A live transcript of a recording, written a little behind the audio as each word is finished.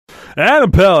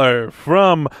Adam Peller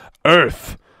from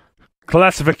Earth.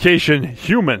 Classification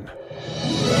human.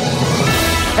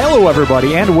 Hello,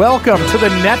 everybody, and welcome to the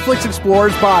Netflix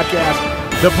Explorers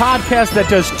podcast, the podcast that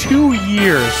does 2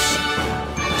 years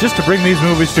just to bring these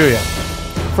movies to you.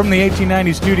 From the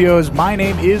 1890 studios, my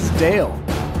name is Dale.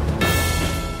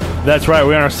 That's right.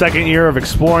 We're in our second year of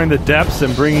exploring the depths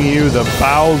and bringing you the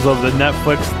bowels of the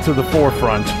Netflix to the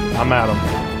forefront. I'm Adam.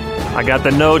 I got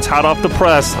the notes hot off the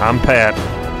press. I'm Pat.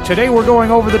 Today we're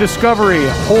going over The Discovery,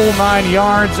 Whole 9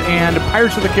 Yards, and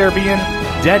Pirates of the Caribbean,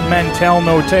 Dead Men Tell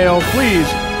No Tale. Please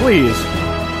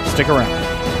stick around.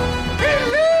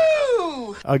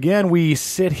 Hello! Again, we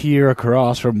sit here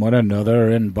across from one another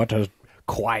in but a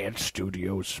quiet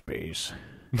studio space.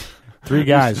 3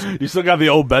 guys. You still got the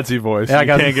old Betsy voice. Yeah, you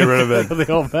can't get rid of it.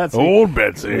 The old Betsy. Old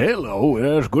Betsy. Hello,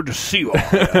 it's good to see you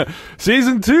all.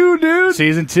 Season 2, dude.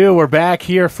 Season 2, we're back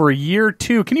here for year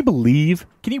 2. Can you believe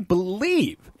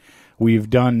we've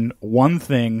done one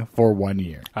thing for 1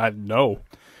 year? No.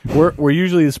 We're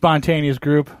usually the spontaneous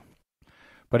group,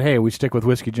 but hey, we stick with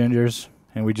whiskey gingers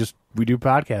and we do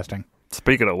podcasting.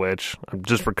 Speaking of which, I'm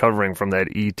just recovering from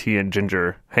that E.T. and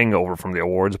Ginger hangover from the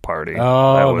awards party.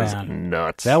 Oh, that was man.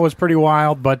 nuts. That was pretty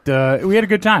wild, but we had a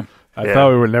good time. I thought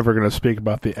we were never going to speak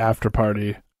about the after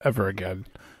party ever again.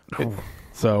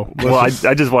 So, I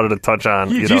just wanted to touch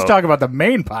on. You just talk about the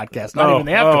main podcast, not even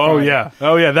the after party.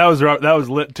 Oh yeah, that was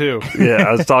lit too. Yeah,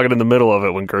 I was talking in the middle of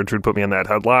it when Gertrude put me in that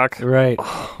headlock. Right,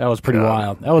 that was pretty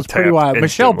wild. That was pretty wild.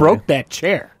 Michelle broke that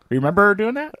chair. Remember her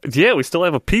doing that? Yeah, we still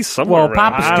have a piece somewhere. Well,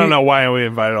 Papa I don't know why we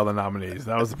invited all the nominees.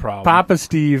 That was the problem. Papa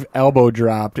Steve elbow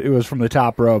dropped. It was from the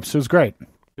top ropes. It was great.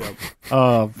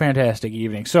 Yep. Fantastic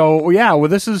evening. So, yeah,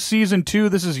 this is season 2.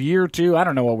 This is year 2. I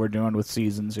don't know what we're doing with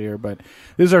seasons here, but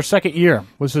this is our second year.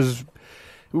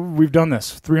 We've done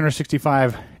this.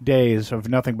 365 days of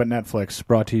nothing but Netflix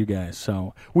brought to you guys.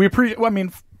 So, we appreciate,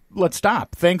 let's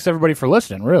stop. Thanks, everybody, for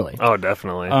listening, really. Oh,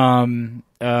 definitely.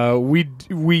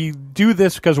 We do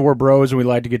this because we're bros and we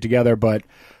like to get together, but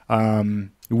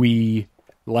we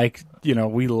like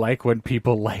when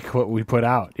people like what we put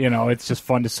out. It's just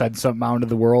fun to send something out into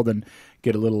the world and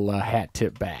get a little hat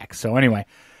tip back. So anyway,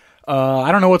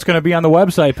 I don't know what's going to be on the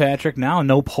website, Patrick. Now,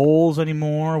 no polls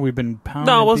anymore. We've been pounding.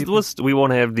 No, we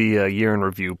won't have the year in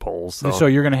review polls. So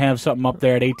you're going to have something up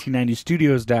there at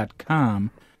 1890studios.com.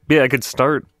 Yeah, I could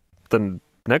start the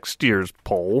next year's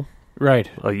poll. Right.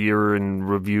 A year in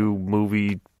review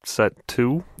movie set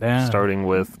 2, starting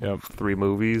with 3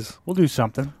 movies. We'll do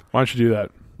something. Why don't you do that?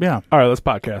 Yeah. All right, let's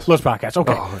podcast.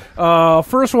 Okay.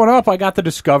 First one up, I got The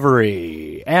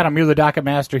Discovery. Adam, you're the docket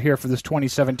master here for this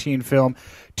 2017 film.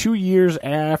 2 years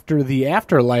after the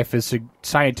afterlife is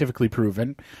scientifically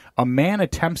proven, a man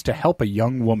attempts to help a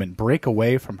young woman break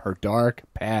away from her dark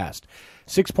past.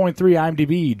 6.3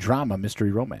 IMDb, drama,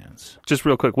 mystery, romance. Just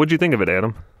real quick, what'd you think of it,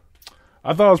 Adam?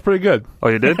 I thought it was pretty good. Oh,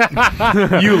 you did?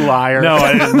 You liar. No,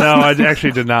 I didn't. No, I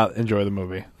actually did not enjoy the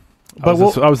movie. I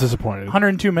was disappointed.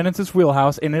 102 minutes, it's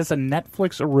Wheelhouse, and it's a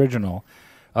Netflix original.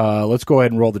 Let's go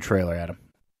ahead and roll the trailer, Adam.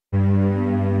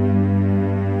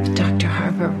 Dr.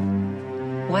 Harper,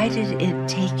 why did it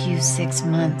take you 6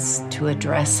 months to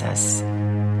address us?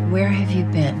 Where have you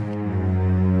been?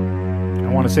 I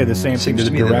want to say the same thing to the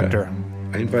director.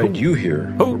 I invited you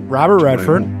here. Robert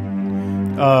Redford.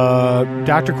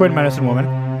 Dr. Quinn, Medicine Woman.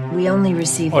 We only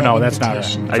received that's not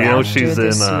her. I know she's in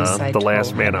The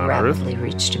Last Man on Earth.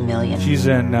 Reached 1 million. She's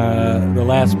in The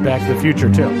Last Back to the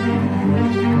Future, too.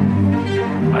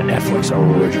 A Netflix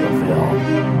original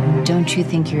film. Don't you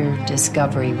think your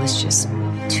discovery was just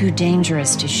too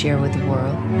dangerous to share with the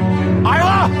world?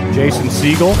 Jason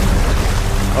Segel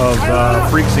of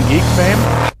Freaks and Geeks fame.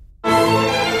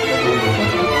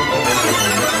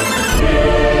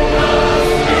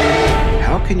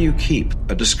 How can you keep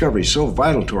a discovery so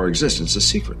vital to our existence a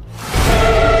secret?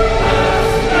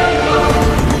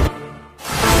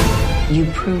 You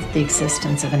proved the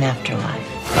existence of an afterlife.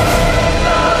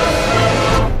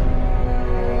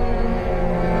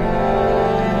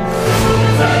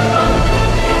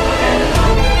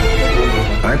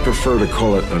 I prefer to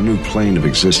call it a new plane of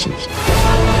existence.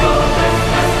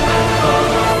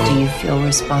 Do you feel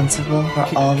responsible for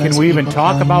all those Can we even people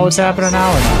talk killing about what's themselves? happening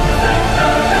now or not?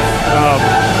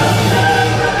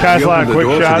 Guys, We opened the quick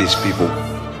door shot. for these people.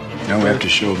 Now we have to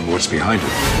show them what's behind it.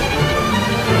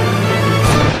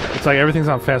 It's like everything's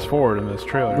on fast forward in this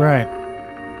trailer. Right.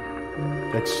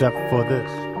 Except for this.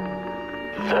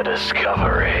 The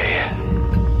Discovery,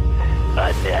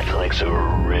 a Netflix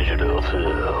original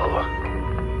film.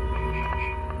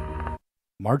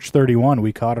 March 31,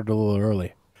 we caught it a little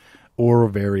early. Or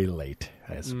very late,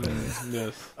 I suppose.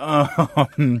 Yes.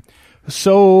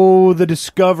 So, The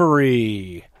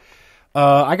Discovery.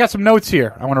 I got some notes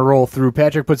here I want to roll through.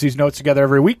 Patrick puts these notes together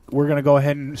every week. We're going to go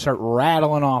ahead and start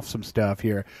rattling off some stuff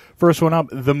here. First one up,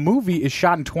 the movie is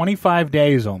shot in 25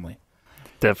 days only.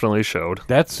 Definitely showed.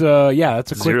 That's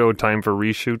that's a quick... Zero time for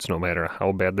reshoots, no matter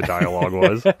how bad the dialogue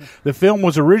was. The film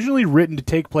was originally written to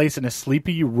take place in a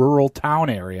sleepy rural town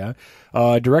area.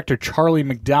 Director Charlie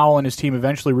McDowell and his team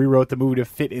eventually rewrote the movie to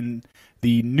fit in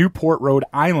the Newport, Rhode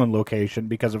Island location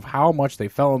because of how much they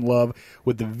fell in love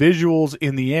with the visuals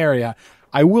in the area.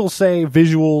 I will say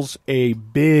visuals a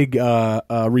big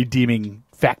redeeming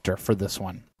factor for this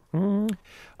one.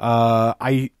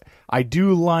 I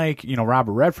do like,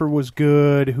 Robert Redford was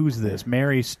good. Who's this?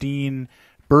 Mary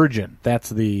Steenburgen. That's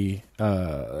the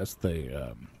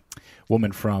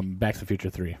woman from Back to the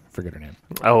Future 3. Forget her name.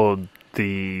 Oh,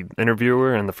 the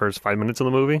interviewer in the first 5 minutes of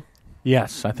the movie?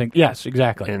 Yes, yes,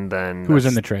 exactly. And then who was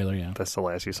in the trailer? Yeah, that's the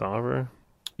last you saw of her.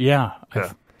 Yeah.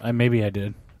 Maybe I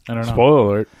did. I don't know. Spoiler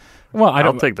alert. Well,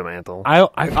 I'll take the mantle.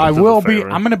 I will be.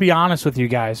 I'm going to be honest with you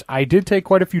guys. I did take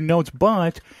quite a few notes,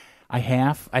 but I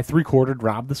 3/4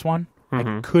 Rob this one.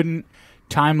 I couldn't.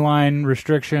 Timeline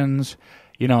restrictions.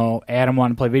 Adam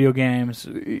wanted to play video games.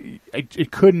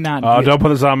 It could not. Don't put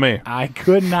this on me. I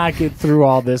could not get through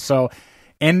all this. So,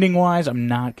 ending wise, I'm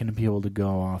not going to be able to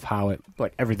go off how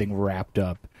everything wrapped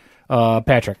up.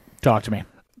 Patrick, talk to me.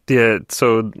 Yeah.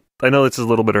 So I know this is a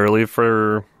little bit early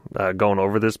for going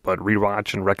over this, but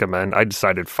rewatch and recommend. I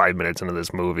decided 5 minutes into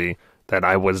this movie that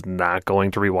I was not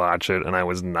going to rewatch it, and I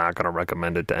was not going to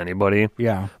recommend it to anybody.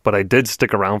 Yeah. But I did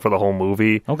stick around for the whole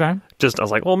movie. Okay. I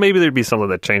was like, well, maybe there'd be something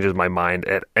that changes my mind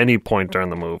at any point during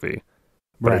the movie.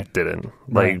 But it didn't.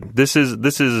 This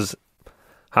is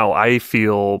how I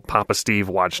feel Papa Steve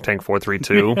watched Tank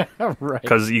 432. Right.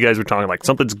 Because you guys were talking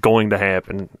something's going to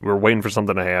happen. We're waiting for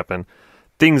something to happen.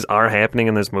 Things are happening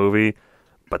in this movie,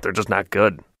 but they're just not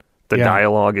good. The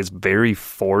dialogue is very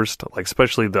forced,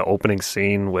 especially the opening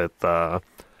scene with Robert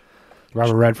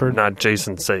Redford, not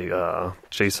Jason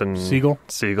Jason Segel.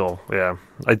 Segel, yeah.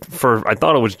 I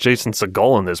thought it was Jason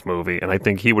Segel in this movie, and I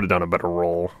think he would have done a better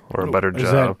role or a better job.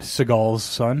 Is that Seagal's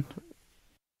son?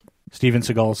 Steven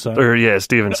Seagal's son?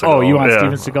 Steven Seagal. Oh, you want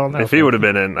Steven Seagal now? If he would have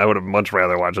been in, I would have much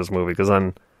rather watched this movie because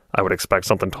then I would expect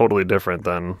something totally different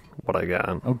than what I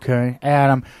got. Okay,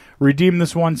 Adam, redeem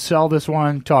this one, sell this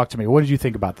one. Talk to me. What did you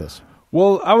think about this?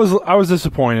 Well, I was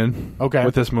disappointed.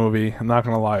 with this movie. I'm not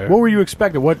going to lie. What were you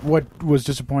expecting? What was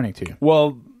disappointing to you?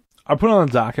 Well, I put it on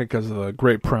the docket because of the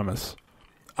great premise.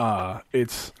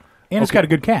 It's got a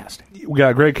good cast. We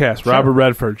got a great cast. Sure. Robert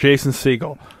Redford, Jason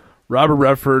Segel. Robert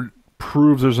Redford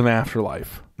proves there's an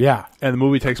afterlife. Yeah. And the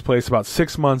movie takes place about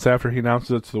 6 months after he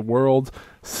announces it to the world.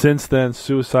 Since then,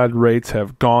 suicide rates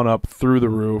have gone up through the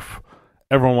roof.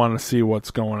 Everyone wanted to see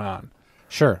what's going on.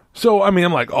 Sure. So, I'm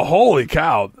like, oh, holy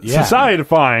cow. Yeah.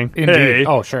 Society-defying. Indeed. Hey.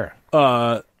 Oh, sure.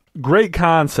 Great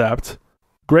concept.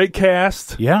 Great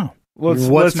cast. Yeah.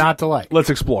 What's not to like? Let's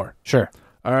explore. Sure.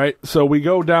 All right. So, we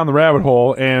go down the rabbit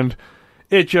hole, and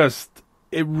it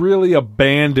really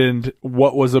abandoned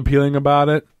what was appealing about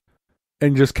it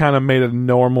and just kind of made a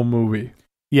normal movie.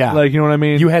 Yeah. You know what I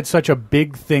mean? You had such a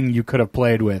big thing you could have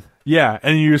played with. Yeah.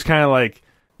 And you just kind of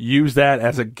use that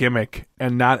as a gimmick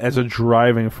and not as a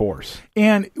driving force.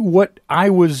 And what I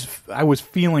was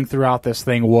feeling throughout this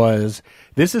thing was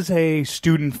this is a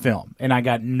student film, and I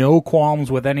got no qualms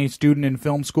with any student in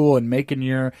film school and making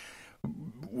your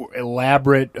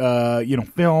elaborate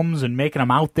films and making them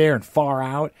out there and far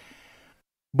out.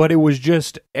 But it was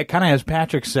just, it kind of, as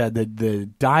Patrick said, that the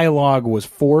dialogue was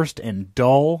forced and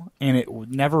dull, and it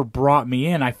never brought me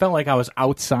in. I felt like I was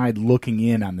outside looking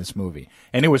in on this movie,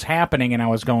 and it was happening, and I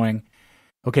was going,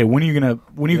 "Okay, when are you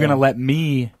gonna let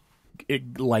me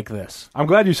like this?" I'm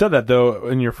glad you said that though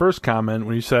in your first comment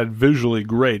when you said visually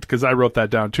great, because I wrote that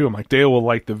down too. I'm like, Dale will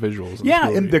like the visuals. Yeah,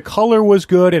 and the color was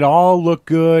good. It all looked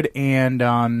good, and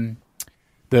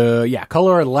the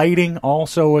color lighting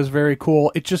also was very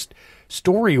cool. It just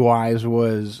story-wise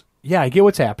was, I get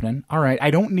what's happening. All right,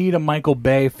 I don't need a Michael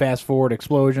Bay fast-forward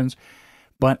explosions,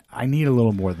 but I need a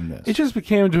little more than this. It just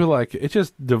it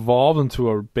just devolved into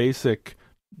a basic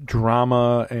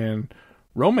drama and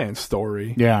romance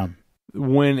story. Yeah.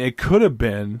 When it could have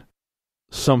been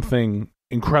something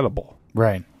incredible.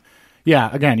 Right. Yeah,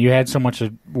 again, you had so much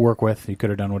to work with, you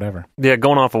could have done whatever. Yeah,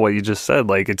 going off of what you just said,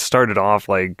 it started off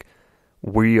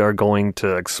we are going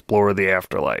to explore the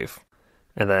afterlife.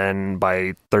 And then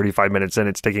by 35 minutes in,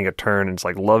 it's taking a turn. And it's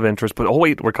love interest, but oh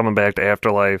wait, we're coming back to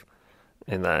afterlife.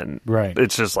 And then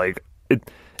it's just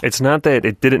it's not that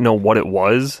it didn't know what it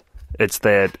was. It's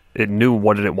that it knew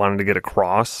what it wanted to get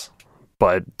across.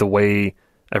 But the way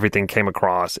everything came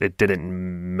across, it didn't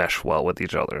mesh well with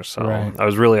each other. So Right. I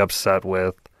was really upset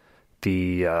with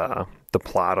the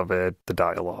plot of it, the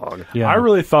dialogue. Yeah. I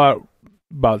really thought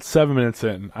about 7 minutes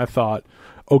in, I thought,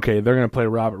 okay, they're going to play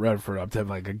Robert Redford up to have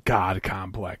like a god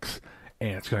complex.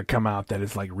 And it's going to come out that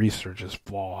his like research is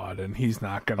flawed, and he's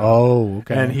not going to. Oh,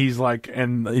 okay. And he's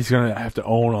going to have to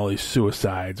own all these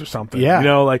suicides or something. Yeah. You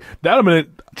know, like that.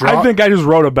 I think I just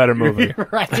wrote a better movie.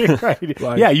 right.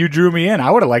 Yeah, you drew me in.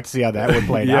 I would have liked to see how that would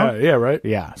play out. Yeah, right.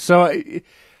 Yeah. So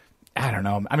I don't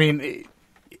know. I mean,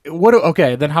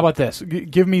 okay, then how about this?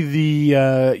 Give me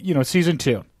the season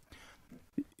 2.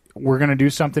 We're going to do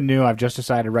something new. I've just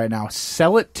decided right now.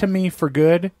 Sell it to me for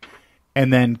good,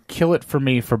 and then kill it for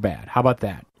me for bad. How about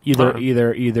that?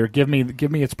 Either give me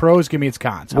its pros, give me its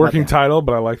cons. How Working about that? title,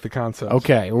 but I like the concept.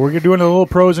 Okay, we're doing a little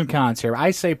pros and cons here.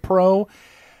 I say pro.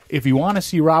 If you want to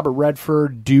see Robert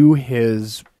Redford do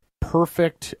his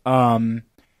perfect,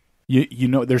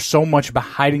 there's so much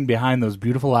hiding behind those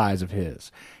beautiful eyes of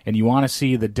his, and you want to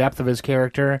see the depth of his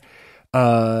character.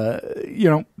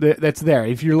 That's there.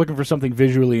 If you're looking for something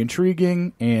visually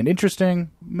intriguing and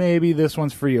interesting, maybe this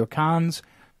one's for you. Cons.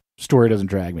 Story doesn't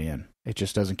drag me in. It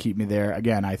just doesn't keep me there.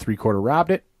 Again, I 3/4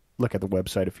 robbed it. Look at the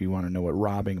website if you want to know what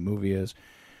robbing a movie is.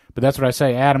 But that's what I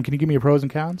say. Adam, can you give me your pros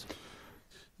and cons?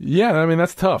 Yeah, I mean,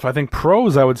 that's tough. I think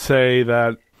pros, I would say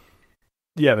that,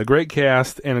 the great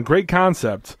cast and a great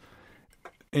concept.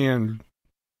 And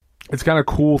it's kind of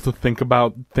cool to think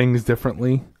about things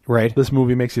differently. Right. This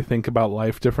movie makes you think about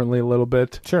life differently a little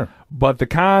bit. Sure. But the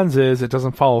cons is it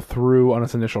doesn't follow through on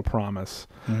its initial promise.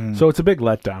 So it's a big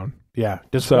letdown. Yeah,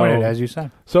 disappointed, So- as you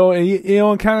said. So,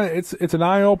 kind of, it's an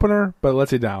eye-opener, but it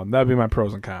lets you down. That'd be my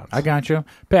pros and cons. I got you.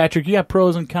 Patrick, you got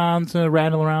pros and cons to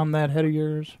rattle around that head of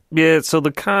yours? Yeah, so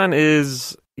the con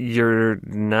is you're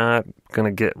not going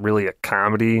to get really a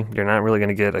comedy. You're not really going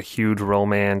to get a huge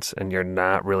romance, and you're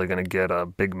not really going to get a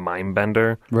big mind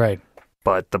bender. Right.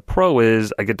 But the pro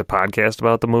is I get to podcast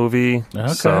about the movie, Okay.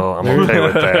 so I'm okay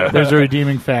with that. There's a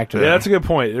redeeming factor. Yeah, there. that's a good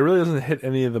point. It really doesn't hit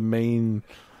any of the main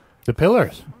The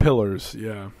pillars. pillars,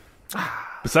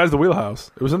 Besides the wheelhouse.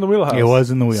 It was in the wheelhouse. It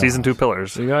was in the wheel. Season 2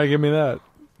 pillars. So you gotta give me that.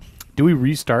 Do we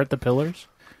restart the pillars?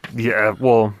 Yeah,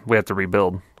 well, we have to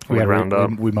rebuild. We gotta round up.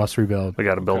 We must rebuild. We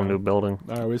got to build a new building.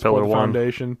 All right, we Pillar support the 1.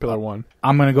 foundation. Pillar 1.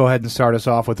 I'm going to go ahead and start us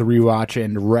off with a rewatch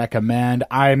and recommend.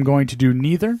 I'm going to do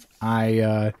neither.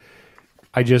 I'm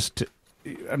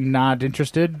not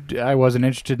interested. I wasn't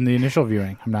interested in the initial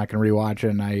viewing. I'm not going to rewatch it,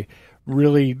 and I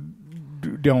really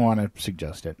don't want to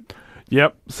suggest it.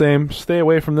 Yep, same. Stay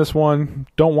away from this one.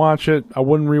 Don't watch it. I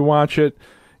wouldn't rewatch it.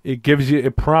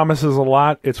 It promises a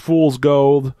lot. It's fool's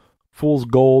gold. Fool's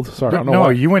gold. Sorry, I don't know No,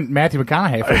 why. you went Matthew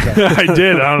McConaughey for a second. I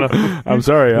did. I don't know. I'm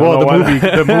sorry. I Well, don't know why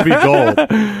the movie Gold.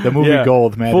 The movie Yeah.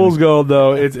 Gold, man. Fool's gold,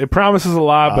 though. It promises a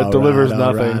lot, but delivers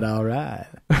nothing. All right.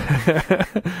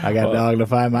 I got a dog to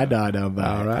find my dog don't bite.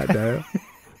 All right, Dale.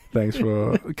 Thanks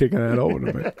for kicking that over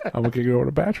to me. I'm gonna kick it over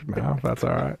to Patrick now. That's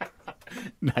all right.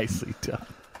 Nicely done.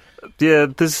 Yeah,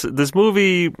 this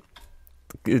movie,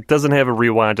 it doesn't have a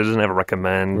rewatch. It doesn't have a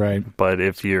recommend. Right. But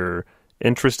if you're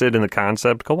interested in the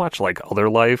concept, go watch like Other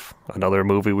Life, another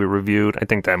movie we reviewed. I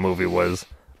think that movie was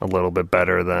a little bit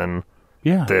better than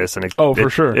Yeah. this, and for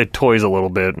sure. it toys a little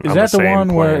bit. Is on that the same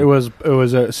one where plan. it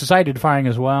was a society defying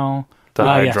as well? The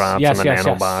Ah, eye yes, drops yes, and the yes,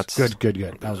 nanobots? Yes. Good.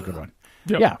 That was a good one.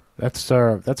 Yep. Yeah, that's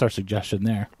our suggestion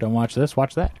there. Don't watch this,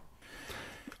 watch that.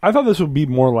 I thought this would be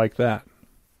more like that,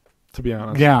 to be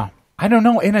honest. Yeah. I don't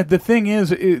know. And the thing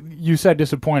is, you said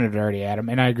disappointed already, Adam,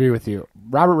 and I agree with you.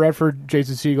 Robert Redford,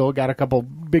 Jason Segel got a couple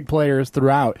big players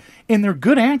throughout, and they're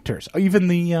good actors. Even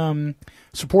the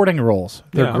supporting roles,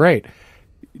 they're Yeah. great.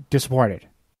 Disappointed.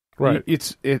 Right.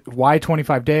 Why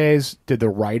 25 days? Did the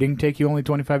writing take you only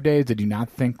 25 days? Did you not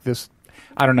think this?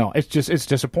 I don't know. It's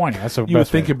disappointing. That's the You would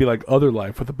best think way. it'd be like Other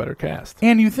Life with a better cast.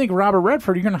 And you think Robert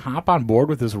Redford, you're going to hop on board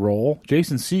with this role?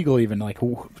 Jason Segel, even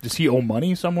does he owe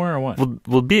money somewhere or what?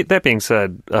 That being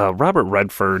said, Robert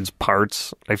Redford's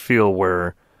parts, I feel,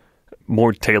 were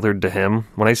more tailored to him.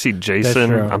 When I see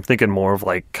Jason, true. I'm thinking more of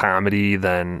like comedy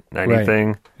than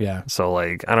anything. Yeah, So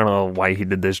like, I don't know why he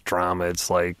did this drama. It's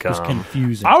like, it's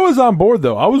confusing. I was on board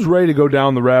though. I was ready to go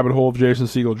down the rabbit hole of Jason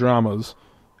Segel dramas,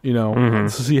 to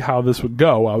see how this would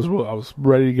go. I was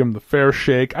ready to give him the fair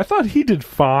shake. I thought he did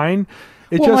fine.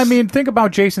 Think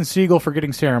about Jason Segel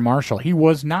forgetting Sarah Marshall. He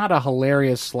was not a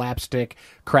hilarious slapstick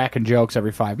cracking jokes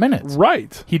every 5 minutes.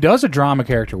 right. He does a drama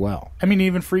character well. I mean,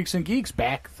 even Freaks and Geeks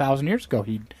back 1,000 years ago,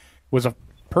 he was a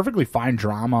perfectly fine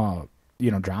drama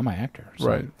actor.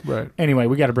 So. Right. Anyway,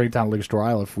 we got to bring it down to Liquor Store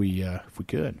Aisle if we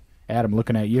could. Adam,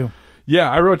 looking at you. Yeah,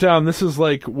 I wrote down this is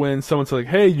like when someone's like,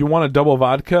 "Hey, you want a double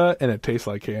vodka?" and it tastes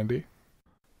like candy.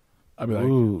 I'd be like,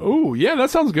 ooh, yeah, that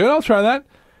sounds good. I'll try that.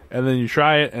 And then you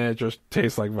try it, and it just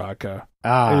tastes like vodka.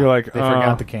 And you're like, they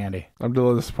forgot the candy. I'm a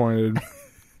little disappointed.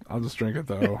 I'll just drink it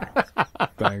though.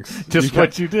 Thanks. Just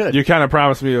what you did. You kind of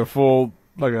promised me a full,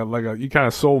 you kind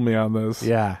of sold me on this.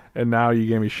 Yeah. And now you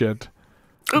gave me shit.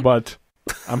 But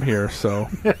I'm here, so.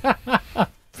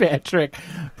 Patrick,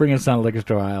 bring us down to liquor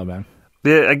store aisle, man.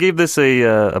 Yeah, I gave this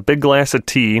a big glass of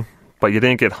tea, but you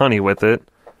didn't get honey with it.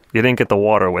 You didn't get the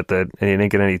water with it, and you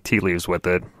didn't get any tea leaves with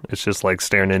it. It's just like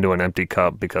staring into an empty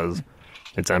cup because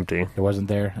it's empty. It wasn't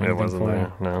there. It wasn't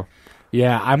there. No.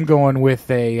 Yeah, I'm going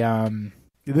with a.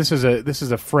 This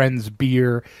is a friend's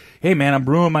beer. Hey man, I'm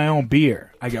brewing my own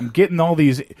beer. I'm getting all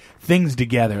these things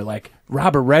together, like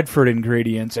Robert Redford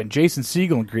ingredients and Jason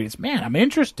Segel ingredients. Man, I'm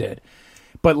interested.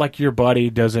 But like your buddy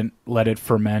doesn't let it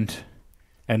ferment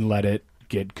and let it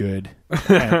get good.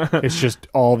 And it's just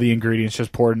all the ingredients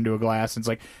just poured into a glass. And it's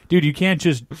like, dude, you can't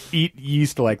just eat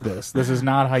yeast like this. This is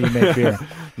not how you make beer.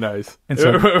 Nice. And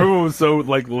so everyone was so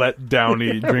let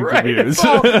downy drink right. reviews.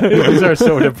 Well, these are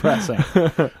so depressing.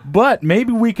 But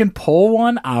maybe we can pull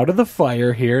one out of the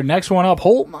fire here. Next one up,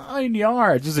 Whole 9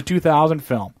 Yards. This is a 2000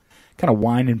 film. Kind of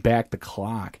winding back the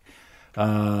clock.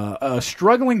 A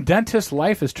struggling dentist's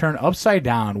life is turned upside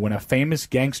down when a famous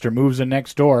gangster moves in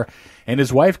next door, and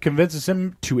his wife convinces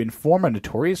him to inform a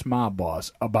notorious mob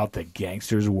boss about the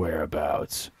gangster's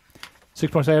whereabouts.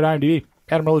 6.7 IMDb.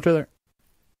 Adam, roll the trailer.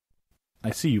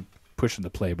 I see you pushing the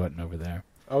play button over there.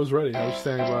 I was ready. I was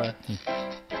standing by.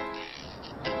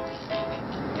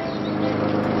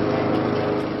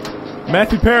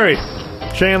 Matthew Perry,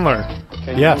 Chandler.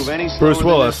 Yes. Bruce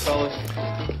Willis.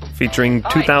 Featuring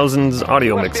 2000s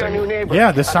audio mixing.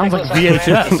 Yeah, this sounds like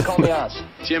VHS. Call me Oz.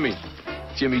 Jimmy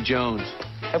Jones.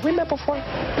 Have we met before?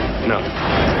 No.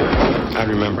 I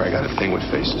remember I got a thing with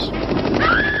faces.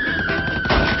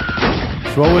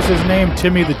 So what was his name?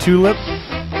 Timmy the Tulip?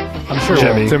 I'm sure.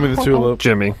 Jimmy. Timmy the Tulip.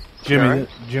 Jimmy.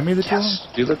 Jimmy the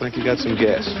Tulip? You look like you got some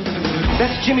gas.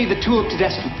 That's Jimmy the Tulip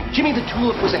Tedeschi. Jimmy the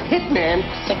Tulip was a hitman.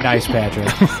 Nice, Patrick.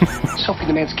 Sophie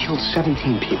the man's killed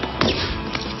 17 people.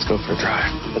 Let's go for a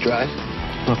drive. A drive?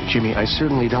 Look, Jimmy, I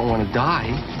certainly don't want to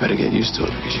die. Better get used to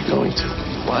it because you're going to.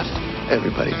 What?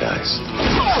 Everybody dies.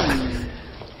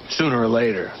 Sooner or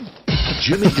later.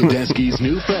 Jimmy Tedeschi's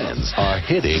new friends are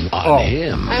hitting on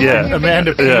him. Yeah.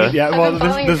 Amanda Peet. Yeah, well,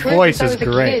 this voice is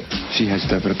great. She has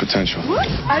definite potential. What?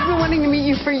 I've been wanting to meet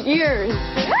you for years.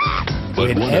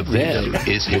 But one of them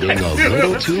is hitting a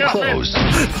little too close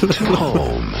to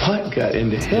home. What got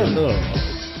into him?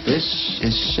 This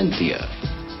is Cynthia,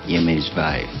 Jimmy's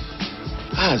wife.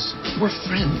 Oz, we're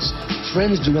friends.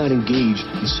 Friends do not engage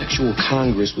in sexual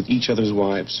congress with each other's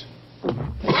wives. Have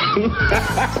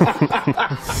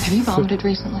you vomited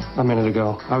recently? A minute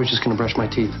ago. I was just going to brush my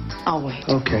teeth. I'll wait.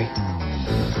 Okay.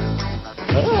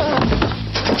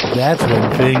 That's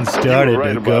when things started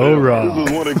to go wrong. This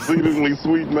is one exceedingly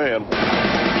sweet man.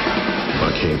 I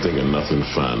can't think of nothing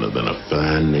finer than a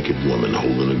fine naked woman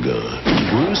holding a gun.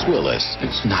 Bruce Willis.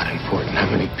 It's not important how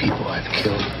many people I've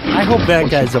killed. I hope that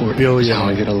guy's a How I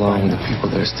billionaire. get along with the people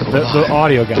that are still The alive.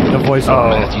 audio guy, the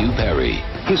voiceover. Matthew Perry.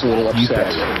 He's a little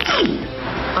upset.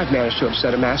 I've managed to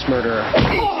upset a mass murderer.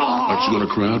 Aren't you going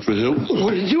to crowd for him?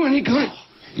 Would it do any good?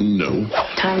 No.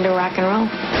 Time to rock and roll.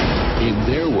 In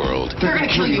their world, They're going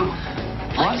to kill you.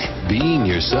 What? being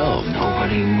yourself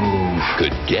Nobody move.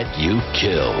 could get you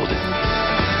killed.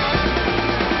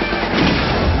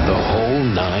 The whole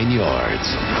 9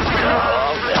 yards.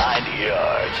 All 9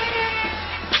 yards.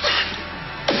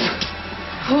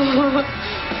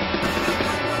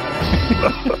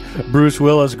 Bruce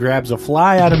Willis grabs a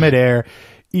fly out of midair,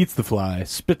 eats the fly,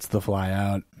 spits the fly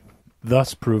out,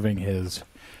 thus proving his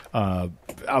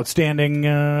outstanding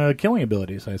killing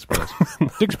abilities, I suppose.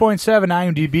 6.7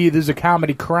 IMDb. This is a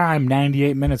comedy crime,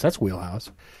 98 minutes. That's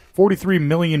Wheelhouse. $43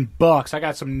 million. I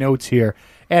got some notes here.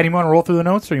 Ed, you want to roll through the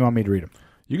notes, or you want me to read them?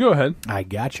 You go ahead. I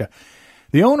gotcha.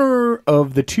 The owner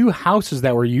of the 2 houses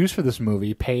that were used for this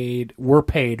movie were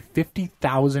paid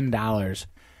 $50,000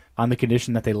 on the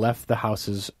condition that they left their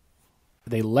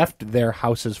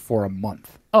houses for a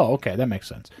month. Oh, okay, that makes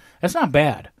sense. That's not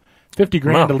bad.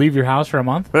 $50,000 to leave your house for a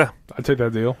month? Yeah. I'd take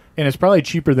that deal. And it's probably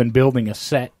cheaper than building a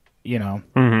set,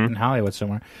 in Hollywood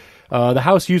somewhere. The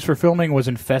house used for filming was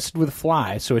infested with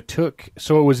flies, so it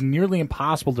was nearly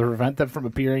impossible to prevent them from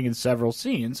appearing in several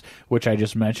scenes, which I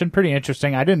just mentioned. Pretty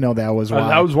interesting. I didn't know that was why.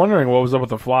 I was wondering what was up with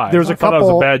the fly. There was I thought that was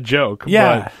a bad joke.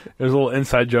 Yeah. But it was a little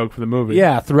inside joke for the movie.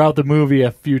 Yeah, throughout the movie,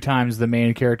 a few times the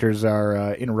main characters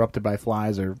are interrupted by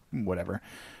flies or whatever.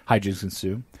 Hijinks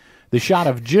ensue. The shot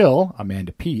of Jill,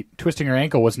 Amanda Peet, twisting her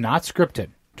ankle was not scripted.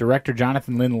 Director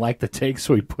Jonathan Lynn liked the take,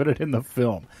 so he put it in the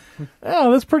film.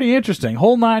 Oh, that's pretty interesting.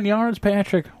 Whole 9 yards,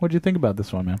 Patrick. What'd you think about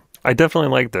this one, man? I definitely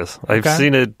like this. I've Okay.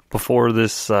 seen it before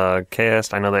this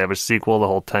cast. I know they have a sequel, The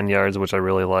Whole 10 Yards, which I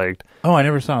really liked. Oh, I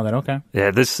never saw that. Okay.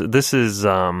 Yeah, this is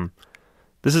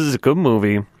a good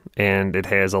movie, and it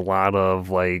has a lot of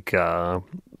like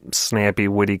snappy,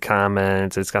 witty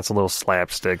comments. It's got some little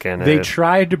slapstick in it. They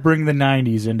tried to bring the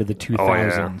 90s into the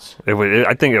 2000s. Oh, yeah.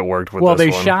 I think it worked with Well,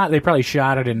 this one. they probably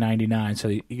shot it in 99, so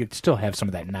you could still have some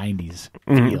of that 90s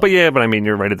feel. But I mean,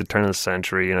 you're right at the turn of the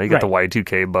century. You got the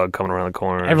Y2K bug coming around the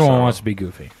corner. Everyone wants to be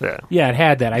goofy. Yeah, it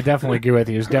had that. I definitely agree with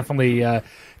you. It was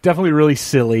definitely really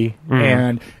silly.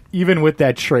 And even with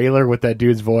that trailer, with that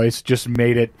dude's voice, just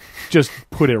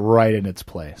put it right in its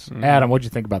place. Adam, what'd you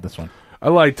think about this one? I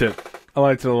liked it. I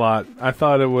liked it a lot. I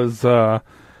thought it was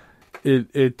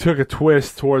it took a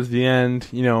twist towards the end,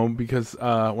 because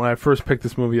when I first picked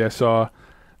this movie, I saw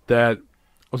that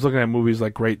I was looking at movies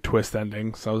like great twist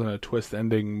endings. I was in a twist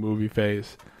ending movie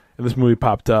phase, and this movie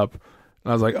popped up,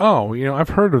 and I was like, oh, I've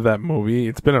heard of that movie.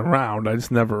 It's been around. I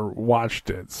just never watched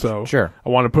it. So sure, I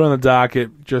want to put it on the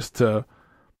docket just to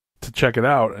check it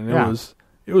out, and it was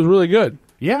really good.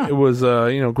 Yeah. It was,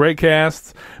 great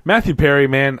cast. Matthew Perry,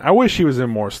 man, I wish he was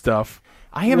in more stuff.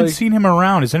 I haven't seen him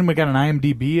around. Has anyone got an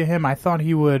IMDb of him? I thought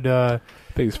he would... I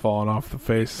think he's fallen off the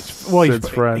face. Well, since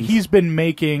Friends. He's been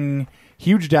making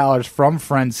huge dollars from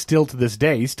Friends still to this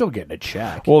day. He's still getting a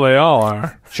check. Well, they all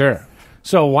are. Sure.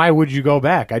 So why would you go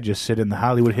back? I just sit in the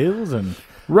Hollywood Hills and...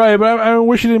 Right, but I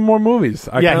wish he did more movies.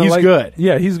 He's good.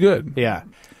 Yeah, he's good. Yeah.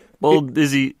 Well,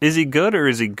 is he good, or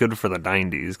is he good for the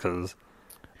 90s? Because...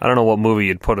 I don't know what movie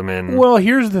you'd put him in. Well,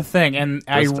 here's the thing, and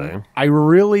I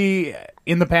really,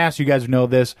 in the past, you guys know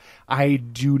this, I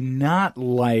do not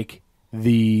like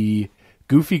the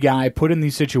goofy guy put in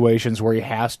these situations where he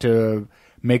has to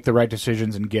make the right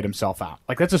decisions and get himself out.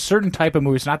 Like, that's a certain type of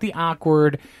movie. It's not the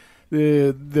awkward,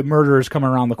 the murderers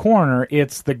coming around the corner.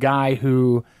 It's the guy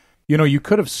who, you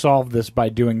could have solved this by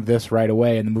doing this right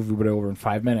away, and the movie would be over in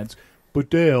 5 minutes. But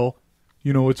Dale,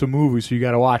 it's a movie, so you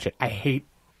got to watch it. I hate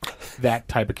that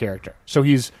type of character. So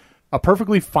he's a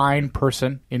perfectly fine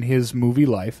person in his movie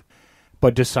life,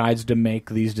 but decides to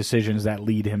make these decisions that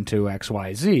lead him to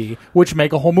XYZ, which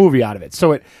make a whole movie out of it.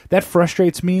 So that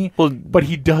frustrates me, but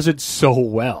he does it so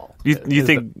well. You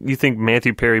think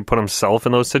Matthew Perry put himself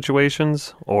in those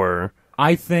situations, or?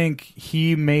 I think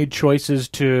he made choices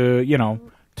to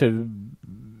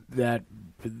that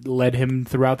led him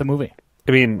throughout the movie.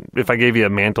 I mean, if I gave you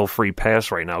a mantle-free pass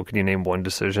right now, can you name one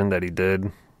decision that he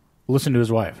did? Listen to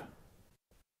his wife.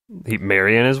 He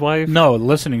marrying his wife? No,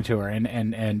 listening to her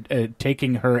and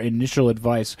taking her initial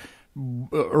advice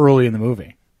early in the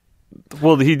movie.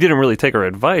 Well, he didn't really take her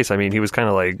advice. I mean, he was kind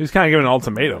of like... He was kind of giving an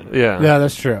ultimatum. Yeah. Yeah,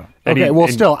 that's true.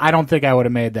 Still, I don't think I would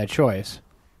have made that choice.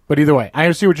 But either way, I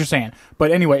see what you're saying.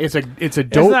 But anyway, it's a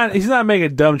dope... He's not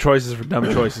making dumb choices for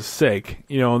dumb choices' sake.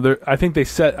 I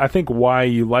think why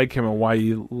you like him and why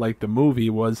you like the movie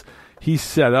was he's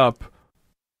set up...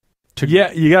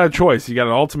 you got a choice. You got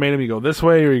an ultimatum. You go this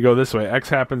way or you go this way. X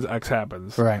happens, X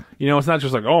happens. Right. It's not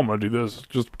just like, oh, I'm going to do this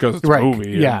just because it's a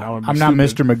movie. Yeah. I'm not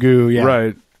Mr. Magoo. Yeah.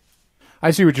 Right.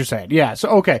 I see what you're saying. Yeah. So,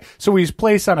 okay. So he's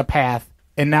placed on a path,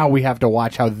 and now we have to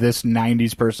watch how this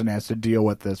 90s person has to deal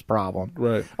with this problem.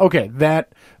 Right. Okay.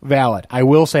 That valid. I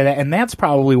will say that. And that's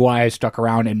probably why I stuck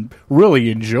around and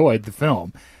really enjoyed the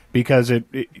film, because it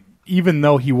even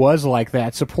though he was like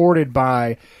that, supported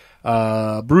by...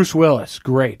 Bruce Willis,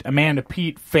 great. Amanda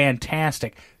Peet,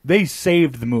 fantastic. They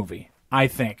saved the movie, I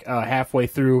think, halfway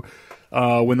through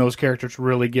when those characters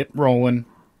really get rolling.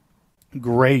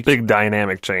 Great. Big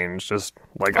dynamic change, just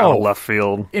like out of left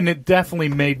field. And it definitely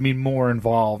made me more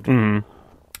involved.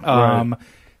 Mm-hmm. Right.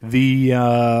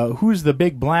 Who's the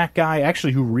big black guy,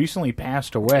 actually, who recently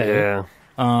passed away? Yeah.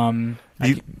 I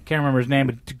can't remember his name,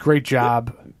 but great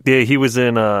job. Yeah, he was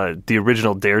in the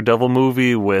original Daredevil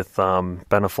movie with Ben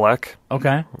Affleck.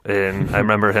 Okay. And I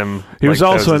remember him... He was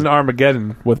also in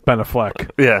Armageddon with Ben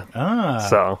Affleck. Yeah.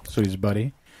 So he's his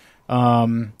buddy.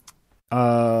 Not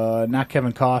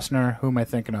Kevin Costner. Who am I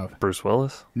thinking of? Bruce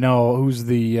Willis? No, who's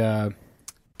the...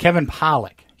 Kevin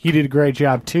Pollak. He did a great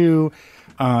job, too.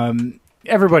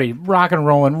 Everybody, rock and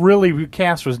rolling. Really, the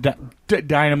cast was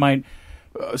dynamite.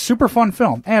 Super fun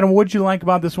film. Adam, what'd you like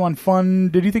about this one? Fun?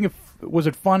 Did you think was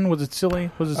it fun? Was it silly?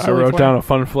 Was it silly? I wrote down a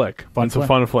fun flick. It's a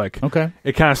fun flick. Okay.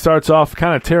 It kind of starts off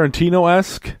kind of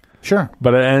Tarantino-esque. Sure.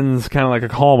 But it ends kind of like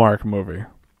a Hallmark movie.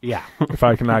 Yeah. If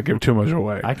I cannot give too much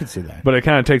away. I can see that. But it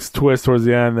kind of takes a twist towards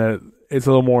the end that it's a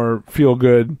little more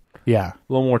feel-good. Yeah. A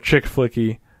little more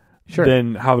chick-flicky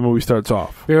than how the movie starts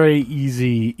off. Very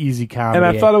easy comedy. And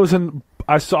I thought it was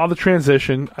I saw the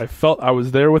transition. I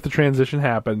was there with the transition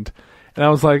happened, and I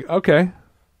was like, okay,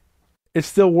 it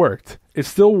still worked. It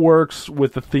still works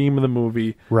with the theme of the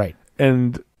movie, right?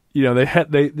 And they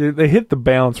hit the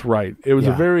balance right. It was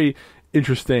a very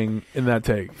interesting in that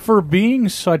take for being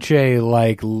such a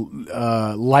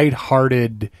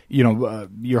lighthearted,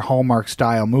 your Hallmark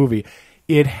style movie.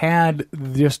 It had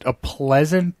just a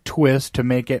pleasant twist to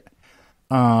make it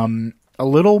a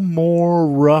little more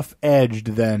rough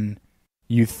edged than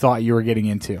you thought you were getting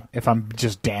into. If I'm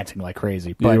just dancing like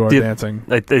crazy, but you are dancing.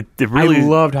 It really, I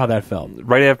loved how that felt.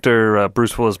 Right after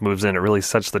Bruce Willis moves in, it really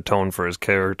sets the tone for his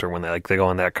character when they go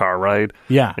on that car ride.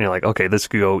 Yeah, and you're like, okay, this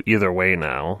could go either way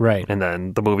now. Right, and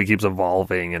then the movie keeps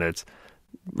evolving, and it's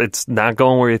not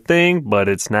going where you think, but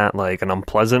it's not like an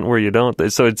unpleasant where you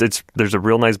don't. So it's there's a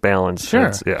real nice balance.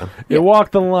 Sure, it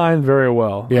walked the line very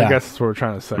well. Yeah. I guess that's what we're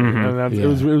trying to say. Mm-hmm. And it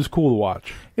was cool to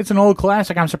watch. It's an old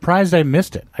classic. I'm surprised I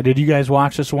missed it. Did you guys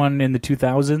watch this one in the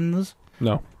 2000s?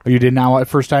 No. Oh, you did not?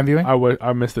 First time viewing?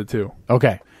 I missed it too.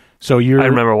 Okay. So I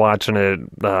remember watching it.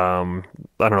 I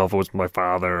don't know if it was my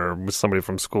father or with somebody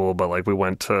from school, but we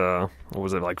went to, what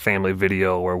was it, Family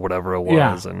Video or whatever it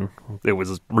was, and it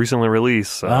was recently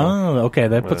released. So, okay,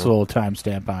 that puts a little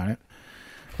timestamp on it.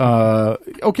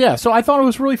 Okay, so I thought it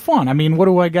was really fun. I mean, what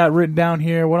do I got written down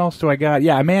here? What else do I got?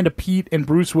 Yeah, Amanda Peet and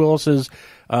Bruce Willis's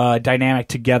dynamic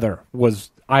together was,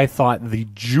 I thought, the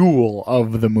jewel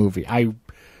of the movie. I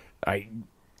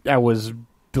was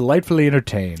delightfully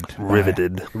entertained.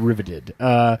 Riveted.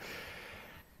 I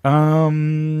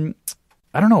don't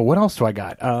know. What else do I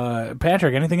got?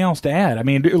 Patrick, anything else to add? I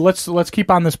mean, let's keep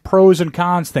on this pros and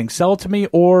cons thing. Sell it to me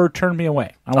or turn me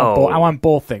away. I want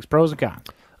both things, pros and cons.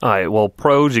 All right, well,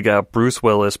 pros, you got Bruce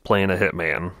Willis playing a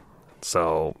hitman.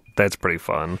 So that's pretty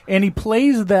fun. And he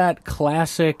plays that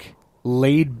classic,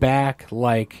 laid-back,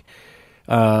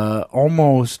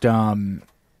 almost... I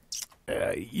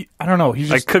don't know.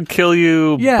 I could kill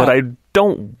you, but I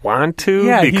don't want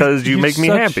to because you make me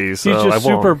happy. So he's just I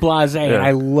won't. super blasé, and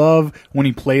I love when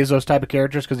he plays those type of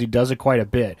characters because he does it quite a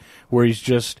bit. Where he's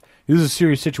just, this is a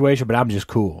serious situation, but I'm just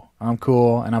cool. I'm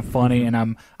cool, and I'm funny, and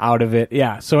I'm out of it.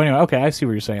 Yeah. So anyway, okay, I see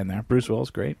what you're saying there. Bruce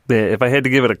Willis, great. If I had to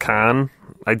give it a con,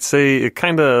 I'd say it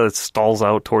kind of stalls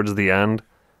out towards the end.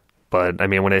 But I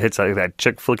mean, when it hits that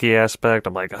chick flicky aspect,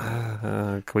 I'm like,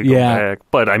 can we go back?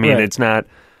 But I mean, it's not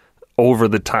over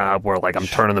the top where I'm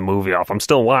turning the movie off. I'm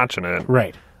still watching it.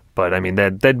 Right. But I mean,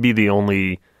 that'd be the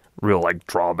only real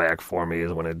drawback for me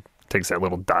is when it takes that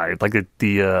little dive,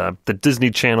 the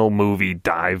Disney Channel movie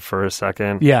dive for a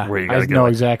second. Yeah, where you I know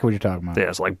exactly what you're talking about.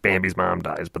 Yeah, so Bambi's mom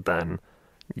dies, but then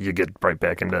you get right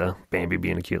back into Bambi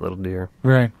being a cute little deer.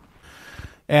 Right.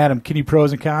 Adam, can you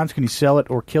pros and cons? Can you sell it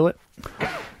or kill it?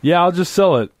 Yeah, I'll just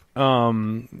sell it.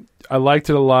 I liked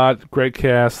it a lot. Great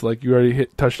cast. You already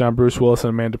touched on Bruce Willis and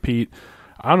Amanda Peet.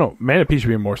 I don't know. Amanda Peet should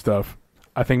be in more stuff.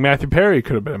 I think Matthew Perry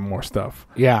could have been in more stuff.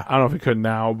 Yeah. I don't know if he could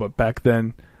now, but back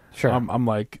then, sure. I'm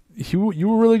like, you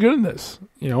were really good in this.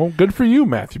 Good for you,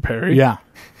 Matthew Perry. Yeah.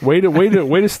 Way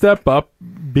to step up,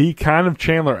 be kind of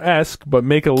Chandler-esque, but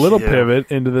make a little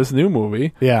pivot into this new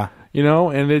movie. Yeah.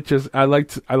 And it just, I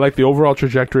liked the overall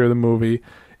trajectory of the movie.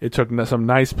 It took some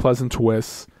nice, pleasant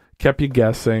twists, kept you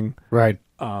guessing. Right.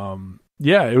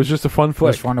 Yeah, it was just a fun flick. It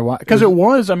was fun to watch. Because it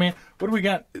was, I mean, what do we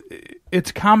got?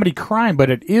 It's comedy crime,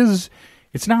 but it's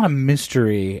not a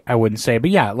mystery, I wouldn't say. But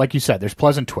yeah, like you said, there's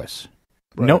pleasant twists.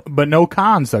 Right. No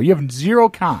cons, though. You have zero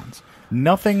cons.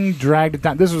 Nothing dragged it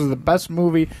down. This was the best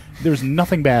movie. There's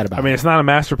nothing bad about it. I mean, it's not a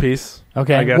masterpiece.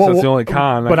 Okay. I guess that's the only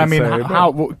con. But I mean,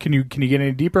 how can you get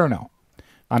any deeper or no?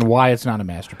 On why it's not a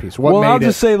masterpiece? I'll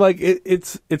just say,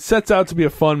 it sets out to be a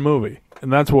fun movie.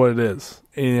 And that's what it is.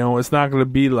 It's not going to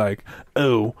be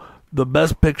the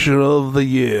best picture of the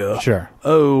year. Sure.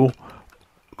 Oh,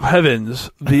 heavens,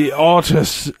 the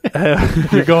artist...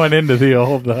 You're going into the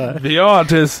old... The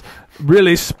artist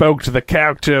really spoke to the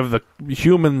character of the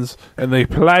humans and the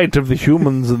plight of the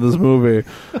humans in this movie.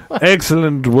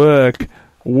 Excellent work.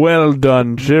 Well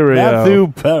done, cheerio.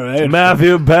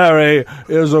 Matthew Perry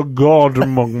is a god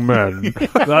among men.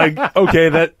 Okay,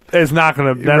 that is not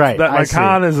going to... Right, my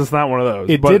con is it's not one of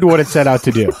those. It did what it set out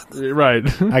to do. Right.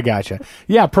 I gotcha.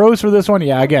 Yeah, pros for this one.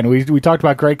 Yeah, again, we talked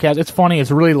about great cast. It's funny.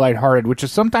 It's really lighthearted, which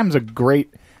is sometimes a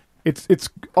great... It's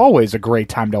always a great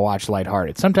time to watch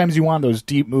lighthearted. Sometimes you want those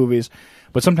deep movies,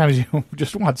 but sometimes you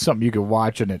just want something you can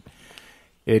watch and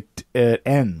it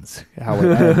ends how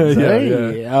it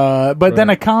ends. But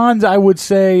then a cons, I would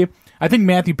say, I think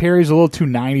Matthew Perry's a little too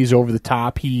 90s over the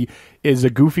top. He is a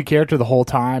goofy character the whole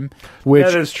time. Which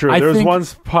that is true. I There's think, one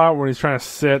part where he's trying to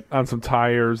sit on some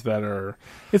tires that are.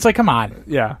 It's like, come on.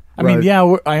 Yeah. I mean,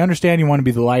 yeah, I understand you want to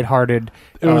be the lighthearted.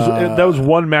 That was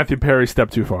one Matthew Perry step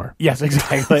too far. Yes,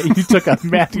 exactly. You took a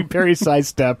Matthew Perry size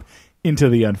step into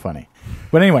the unfunny.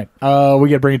 But anyway, we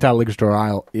got to bring it down to Liquor Store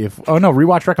Aisle.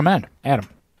 Rewatch, recommend. Adam.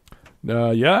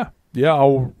 Yeah.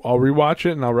 I'll rewatch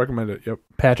it and I'll recommend it. Yep.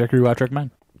 Patrick, rewatch,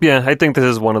 recommend. Yeah, I think this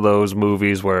is one of those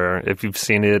movies where if you've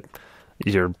seen it,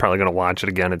 you're probably going to watch it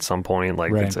again at some point.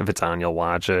 Like if it's on, you'll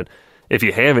watch it. If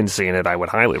you haven't seen it, I would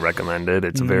highly recommend it.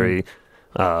 It's a very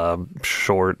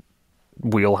short,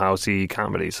 wheelhousey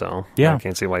comedy, so I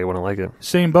can't see why you wouldn't like it.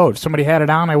 Same boat. If somebody had it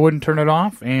on, I wouldn't turn it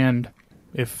off, and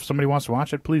if somebody wants to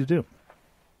watch it, please do.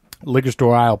 Liquor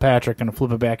Store Aisle, Patrick, going to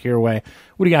flip it back your way.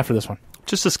 What do you got for this one?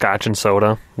 Just a scotch and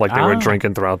soda, like they were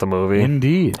drinking throughout the movie.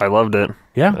 Indeed. I loved it.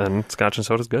 Yeah. And scotch and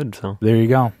soda's good, so. There you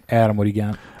go. Adam, what do you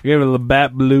got? I gave it a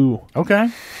Labatt Blue. Okay.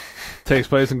 Takes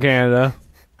place in Canada.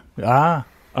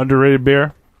 Underrated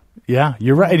beer. Yeah,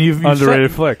 you're right. And you've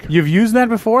underrated flick. You've used that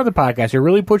before the podcast. You're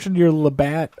really pushing your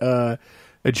Labatt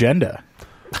agenda.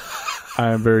 I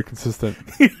am very consistent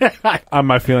on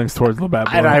my feelings towards Labatt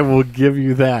Blue. And I will give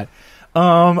you that.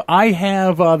 I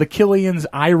have the Killian's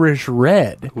Irish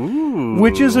Red,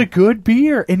 which is a good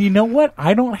beer. And you know what?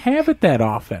 I don't have it that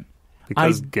often.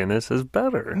 Because Guinness is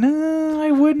better. No,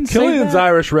 I wouldn't say Killian's that.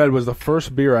 Irish Red was the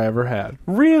first beer I ever had.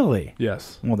 Really?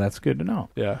 Yes. Well, that's good to know.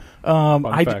 Yeah. Fun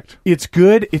fact. It's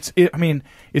good. It's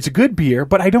a good beer,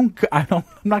 but I'm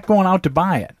not going out to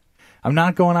buy it. I'm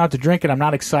not going out to drink it. I'm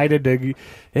not excited to.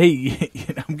 Hey,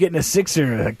 I'm getting a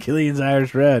sixer, a Killian's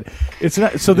Irish Red. It's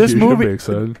not. So this movie. Be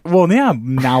excited. Well, yeah.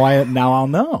 Now I'll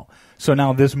know. So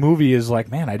now this movie is like,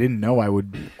 man, I didn't know I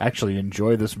would actually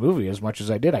enjoy this movie as much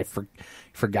as I did. I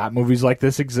forgot movies like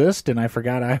this exist, and I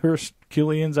forgot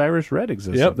Killian's Irish Red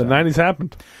existed. Yep, the 90s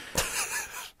happened.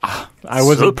 I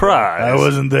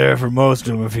wasn't there for most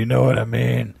of them, if you know what I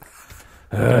mean.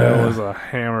 I was a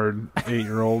hammered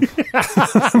 8-year-old.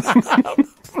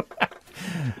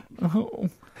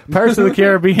 Pirates of the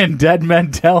Caribbean, Dead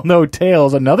Men Tell No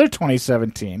Tales, another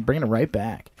 2017, bringing it right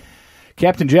back.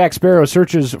 Captain Jack Sparrow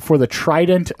searches for the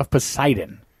Trident of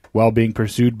Poseidon while being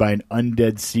pursued by an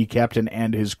undead sea captain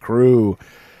and his crew.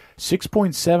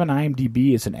 6.7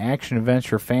 IMDb. It's an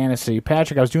action-adventure fantasy.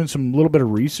 Patrick, I was doing some little bit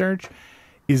of research.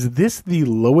 Is this the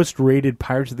lowest rated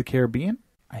Pirates of the Caribbean?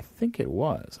 I think it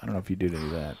was. I don't know if you did any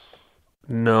of that.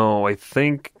 No, I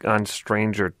think on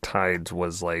Stranger Tides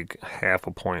was like half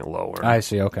a point lower. I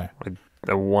see, okay.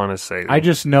 I want to say. I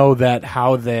just know that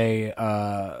how they,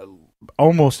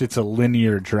 almost it's a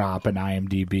linear drop in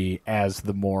IMDb as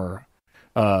the more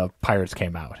Pirates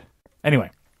came out.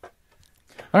 Anyway.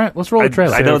 All right, let's roll the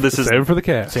trailer. I know this is... Save it for the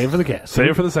cast. Save it for the cast. Save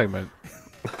it for the segment.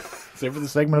 Save it for the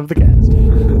segment of the cast.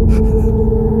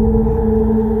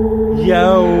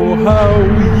 Yo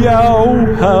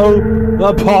ho,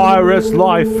 the pirate's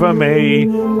life for me.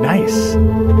 Nice.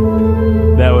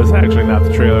 That was actually not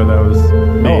the trailer. That was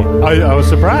me. Oh, I was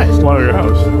surprised. One of your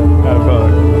hosts. Adam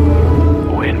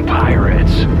Feller. When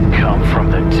pirates come from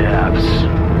the depths,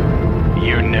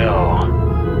 you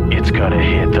know it's gonna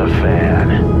hit the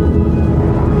fan.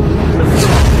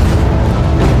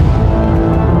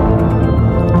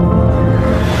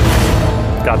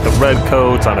 Got the red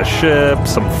coats on a ship,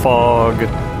 some fog,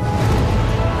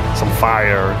 some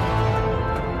fire,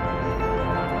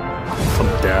 some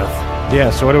death. Yeah,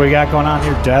 so what do we got going on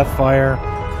here? Death, fire,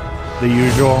 the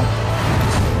usual.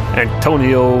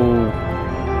 Antonio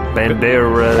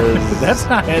Banderas. That's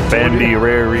not Antonio.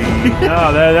 Bandereri.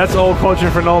 No, that's old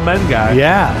coaching for an old men guy.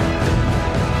 Yeah.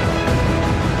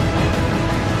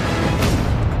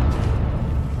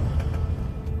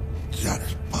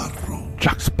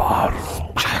 Jack Sparrow.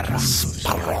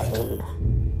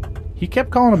 He kept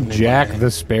calling him Jack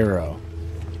the Sparrow,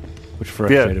 which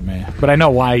frustrated me. But I know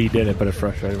why he did it, but it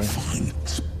frustrated me. Find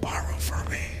Sparrow for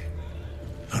me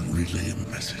and relay a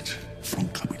message from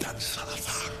Capitan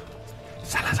Salazar.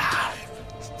 Salazar.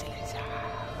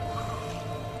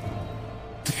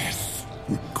 Death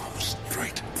will come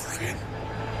straight for him.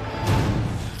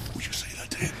 Would you say that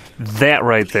to him? That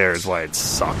right there is why it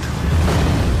sucked.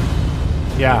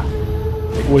 Yeah.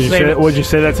 Would you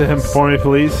say that to him for me,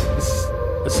 please?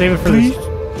 Save it for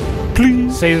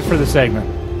please. Save it for the segment.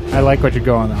 I like what you're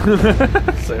going on.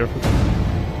 Save it for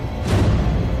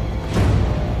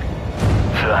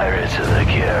Pirates of the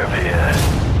Caribbean.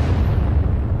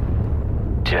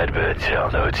 Dead men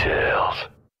tell no tales.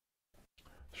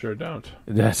 Sure don't.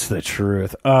 That's the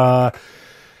truth.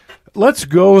 Let's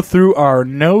go through our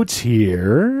notes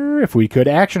here, if we could.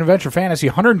 Action, adventure, fantasy,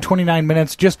 129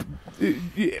 minutes, just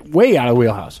way out of the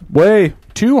wheelhouse. Way.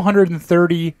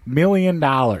 $230 million.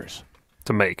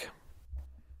 To make.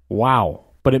 Wow.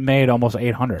 But it made almost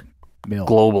 800 mil.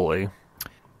 Globally.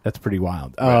 That's pretty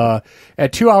wild. Right.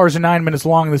 At 2 hours and 9 minutes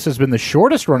long, this has been the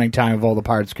shortest running time of all the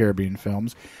Pirates of the Caribbean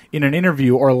films. In an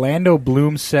interview, Orlando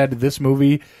Bloom said this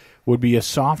movie would be a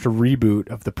soft reboot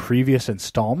of the previous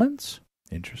installments.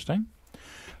 Interesting.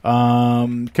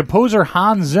 Composer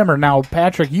Hans Zimmer. Now,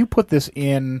 Patrick, you put this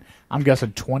in, I'm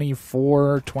guessing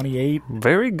 24, 28?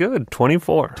 Very good.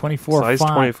 24. 24. Size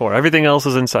font. 24. Everything else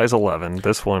is in size 11.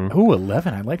 This one. Ooh,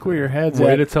 11. I like where your head's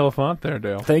Way at. to tell a font there,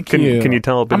 Dale. Thank you. Can you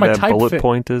tell how big I'm a that bullet type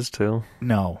point is, too?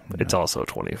 No. It's also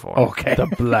 24. Okay. The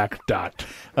black dot.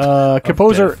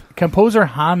 Composer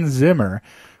Hans Zimmer,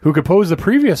 who composed the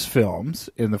previous films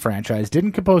in the franchise,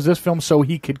 didn't compose this film so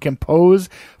he could compose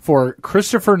for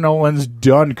Christopher Nolan's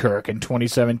Dunkirk in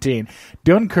 2017.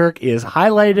 Dunkirk is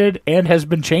highlighted and has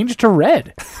been changed to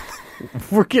red.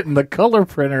 We're getting the color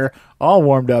printer all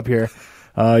warmed up here.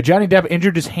 Johnny Depp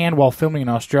injured his hand while filming in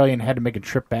Australia and had to make a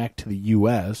trip back to the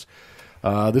U.S.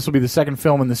 This will be the second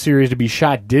film in the series to be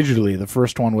shot digitally. The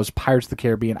first one was Pirates of the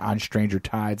Caribbean on Stranger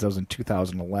Tides. That was in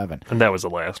 2011. And that was the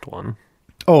last one.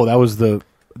 Oh, that was the...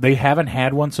 They haven't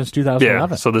had one since 2011.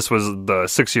 Yeah, so this was the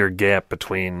 6-year gap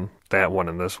between that one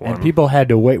and this one. And people had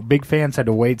to wait, big fans had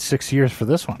to wait 6 years for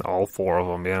this one. All 4 of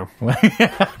them, yeah.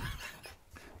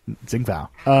 Zing Bao.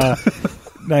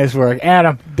 Nice work.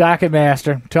 Adam, Docket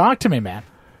Master, talk to me, man.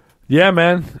 Yeah,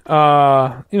 man.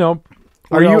 Are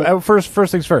you first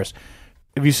things first?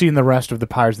 Have you seen the rest of the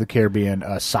Pirates of the Caribbean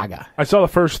saga? I saw the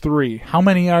first 3. How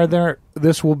many are there?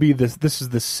 This will be this is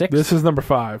the 6th. This is number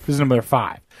 5. This is number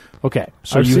 5. Okay,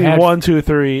 so I've you seen had 1, 2,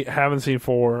 3. Haven't seen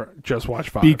 4. Just watched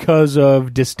 5 because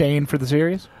of disdain for the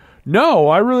series. No,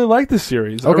 I really liked this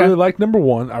series. Okay. I really liked number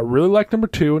 1. I really liked number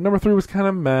 2. Number 3 was kind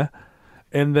of meh,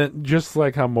 and then just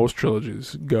like how most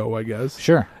trilogies go, I guess.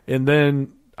 Sure. And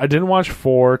then I didn't watch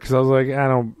 4 because I was like, I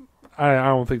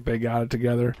don't think they got it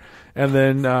together. And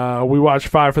then we watched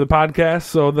 5 for the podcast,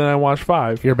 so then I watched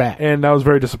 5. You're back. And I was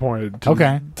very disappointed,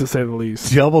 to say the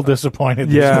least. Double disappointed.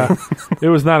 Yeah, it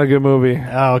was not a good movie.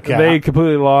 Okay. They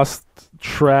completely lost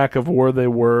track of where they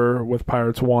were with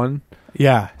Pirates 1.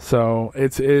 Yeah. So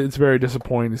it's very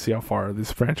disappointing to see how far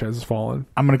this franchise has fallen.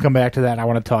 I'm going to come back to that. I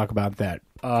want to talk about that.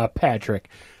 Patrick,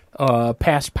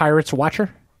 past Pirates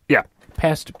watcher? Yeah.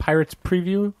 Past Pirates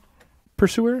preview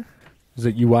pursuer? Is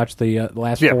it you watched the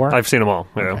last 4? Yeah, I've seen them all.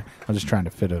 Yeah. Okay. I'm just trying to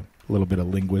fit a little bit of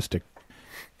linguistic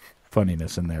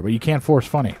funniness in there. But you can't force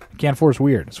funny. You can't force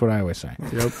weird. That's what I always say.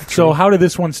 Yep, so how did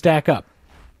this one stack up?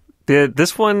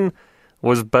 This one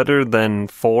was better than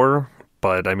 4,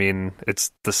 but, I mean,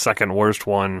 it's the second worst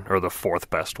one or the 4th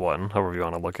best one, however you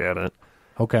want to look at it.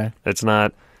 Okay. It's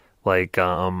not like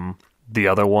the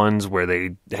other ones where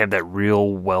they have that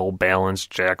real well-balanced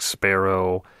Jack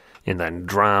Sparrow and then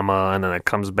drama, and then it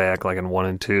comes back like in 1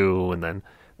 and 2, and then,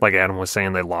 like Adam was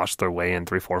saying, they lost their way in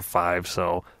 3, 4, 5,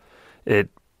 so it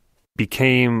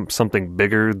became something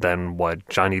bigger than what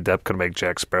Johnny Depp could make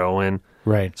Jack Sparrow in.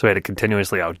 Right. So he had to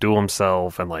continuously outdo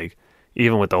himself, and like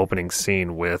even with the opening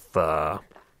scene with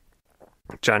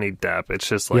Johnny Depp, it's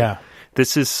just like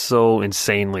this is so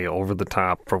insanely over the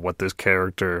top for what this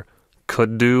character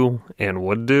could do and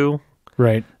would do.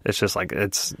 Right. It's just like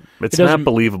it's not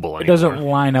believable anymore. It doesn't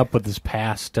line up with his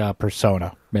past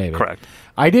persona, maybe. Correct.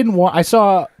 I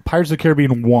saw Pirates of the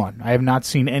Caribbean 1. I have not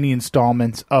seen any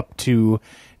installments up to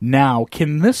now.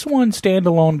 Can this one stand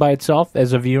alone by itself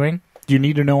as a viewing? Do you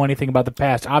need to know anything about the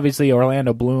past? Obviously,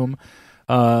 Orlando Bloom,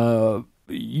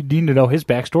 you need to know his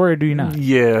backstory, or do you not?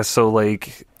 Yeah, so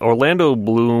like Orlando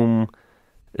Bloom,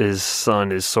 his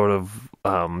son is sort of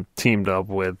teamed up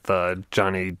with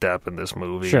Johnny Depp in this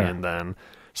movie, sure. And then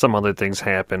some other things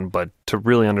happen. But to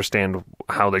really understand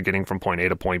how they're getting from point A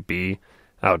to point B,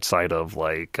 outside of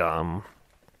like,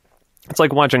 it's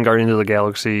like watching Guardians of the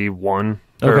Galaxy 1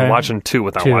 or watching 2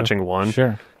 without watching 1.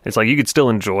 Sure, it's like you could still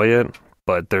enjoy it,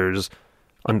 but there's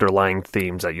underlying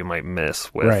themes that you might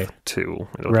miss with 2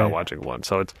 without watching 1.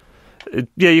 So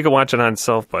yeah, you can watch it on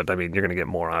itself, but I mean, you're going to get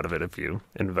more out of it if you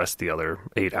invest the other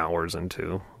 8 hours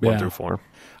into 1 through 4.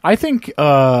 I think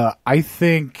Johnny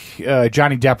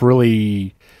Depp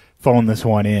really phoned this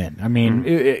one in. I mean,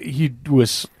 he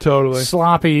was totally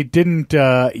sloppy. Didn't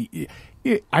I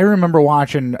remember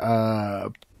watching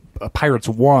Pirates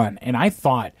 1, and I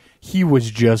thought he was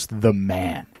just the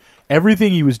man.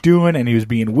 Everything he was doing, and he was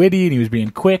being witty, and he was being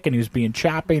quick, and he was being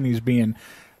choppy, and he was being,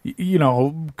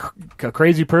 a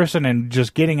crazy person, and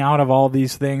just getting out of all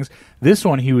these things. This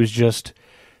one, he was just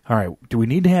all right, do we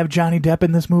need to have Johnny Depp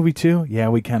in this movie too? Yeah,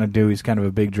 we kind of do. He's kind of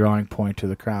a big drawing point to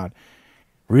the crowd.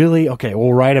 Really? Okay,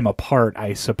 we'll write him apart,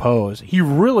 I suppose. He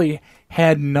really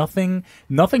had nothing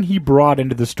he brought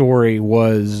into the story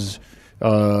was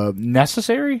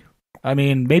necessary. I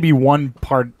mean, maybe one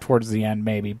part towards the end,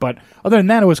 maybe. But other than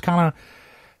that, it was kind of...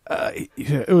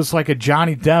 it was like a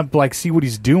Johnny Depp, like, see what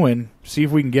he's doing, see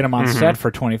if we can get him on set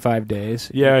for 25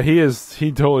 days. Yeah, he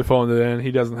totally phoned it in.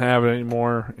 He doesn't have it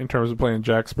anymore in terms of playing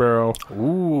Jack Sparrow.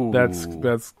 Ooh. That's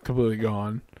completely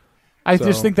gone. I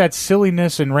just think that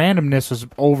silliness and randomness was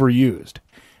overused.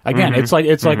 Again, it's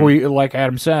like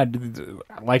Adam said,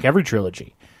 like every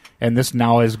trilogy. And this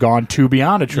now has gone too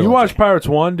beyond a trilogy. You watch Pirates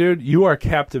 1, dude, you are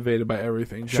captivated by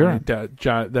everything Sure.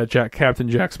 Captain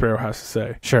Jack Sparrow has to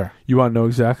say. Sure. You want to know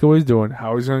exactly what he's doing,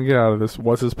 how he's going to get out of this,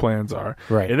 what his plans are.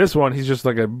 Right. In this one, he's just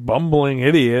like a bumbling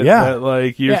idiot Yeah.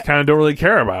 that you kind of don't really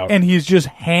care about. And he's just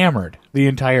hammered the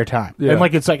entire time. Yeah. And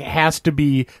like it's like it has to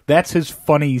be, that's his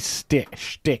funny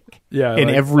shtick. Yeah, in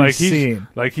like- every like scene.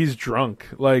 He's drunk.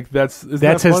 Like that's That's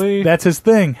that his funny? that's his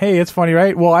thing. Hey, it's funny,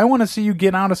 right? Well, I want to see you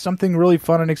get out of something really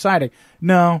fun and exciting.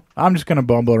 No, I'm just gonna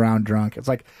bumble around drunk. It's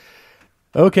like,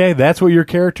 okay, that's what your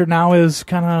character now is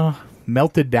kind of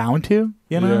melted down to.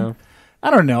 You know, Yeah.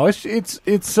 I don't know.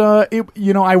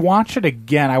 I watched it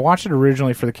again. I watched it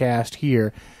originally for the cast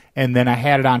here, and then I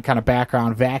had it on kind of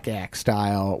background VAC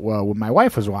style when my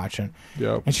wife was watching.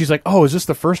 Yep. And she's like, "Oh, is this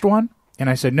the first one?" And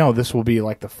I said, "No, this will be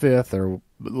like the fifth or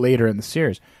later in the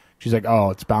series." She's like, "Oh,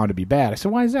 it's bound to be bad." I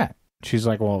said, "Why is that?" She's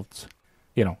like, "Well,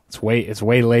 it's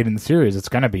way late in the series. It's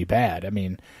gonna be bad." I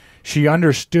mean, she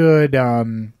understood.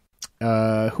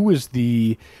 Who is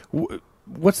the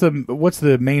what's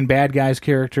the main bad guy's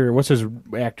character? What's his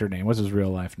actor name? What's his real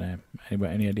life name?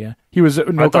 Anybody, any idea? He was.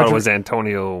 I thought it was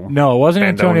Antonio. No, it wasn't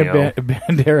Bandonio. Antonio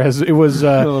Banderas. It was.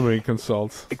 Let me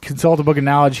consult a book of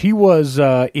knowledge. He was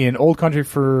in Old Country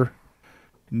for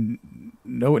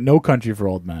No Country for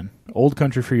Old Men, Old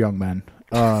Country for Young Men,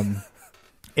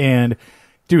 and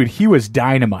dude, he was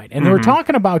dynamite. And they were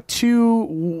talking about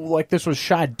like this was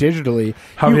shot digitally.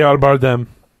 Javier Bardem.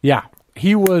 Yeah,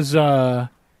 he was.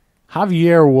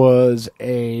 Javier was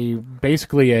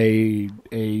basically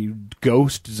a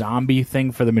ghost zombie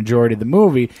thing for the majority of the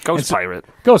movie. Ghost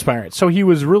pirate. So he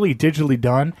was really digitally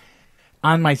done.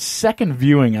 On my second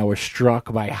viewing, I was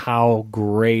struck by how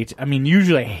great. I mean,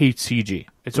 usually I hate CG.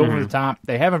 It's over the top.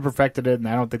 They haven't perfected it, and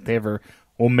I don't think they ever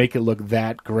will make it look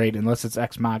that great unless it's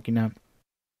Ex Machina.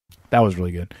 That was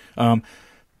really good.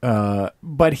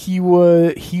 But he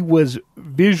was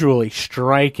visually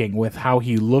striking with how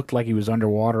he looked like he was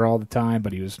underwater all the time,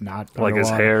 but he was not Like underwater. his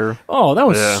hair. Oh, that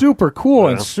was super cool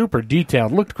and Yeah. super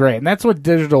detailed. Looked great. And that's what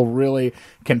digital really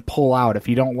can pull out if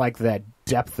you don't like that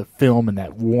depth of film and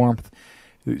that warmth.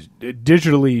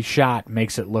 Digitally shot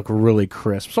makes it look really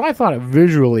crisp. So I thought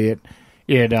visually it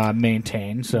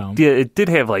maintained. So Yeah, it did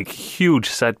have like huge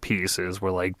set pieces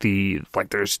where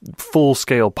there's full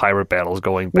scale pirate battles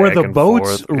going back were the and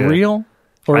boats forth. Yeah. real?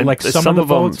 Or like some of the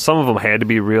boats? them, some of them had to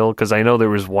be real because I know there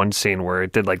was one scene where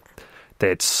it did like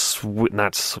that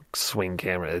not swing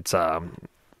camera. It's a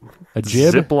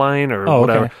jib? zip line or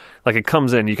whatever. Okay. Like it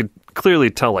comes in, you could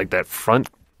clearly tell like that front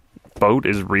boat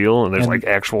is real and there's like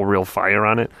actual real fire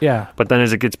on it. Yeah. But then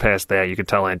as it gets past that, you could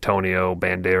tell Antonio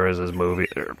Banderas' movie.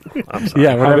 I'm sorry.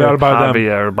 Yeah, whatever.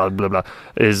 Javier, blah blah blah.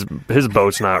 His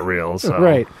boat's not real. So.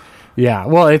 Right. Yeah.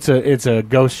 Well, it's a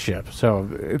ghost ship, so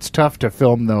it's tough to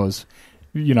film those.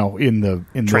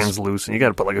 In Translucent. You got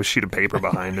to put like a sheet of paper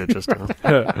behind it. Just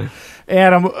to...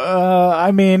 Adam,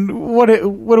 I mean, what do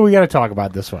we got to talk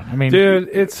about this one? I mean, Dude,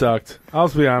 it sucked. I'll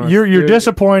just be honest. you're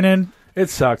disappointed. It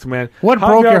sucked, man. What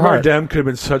broke your heart? Bardem could have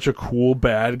been such a cool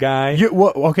bad guy.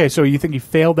 Okay, so you think he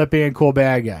failed at being a cool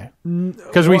bad guy?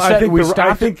 Because I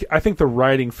think the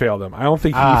writing failed him. I don't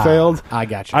think he failed. I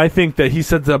got you. I think that he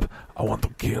sets up, I want to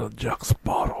kill Jack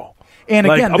Sparrow. And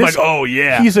again, I'm like, oh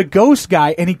yeah, he's a ghost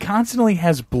guy, and he constantly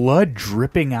has blood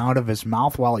dripping out of his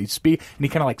mouth while he speaks, and he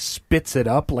kind of like spits it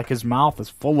up, like his mouth is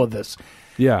full of this.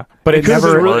 Yeah, but it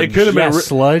never. It could have been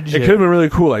sludge. It could have been really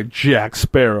cool, like Jack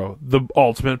Sparrow, the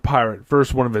ultimate pirate,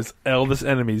 versus one of his eldest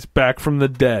enemies, back from the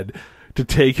dead, to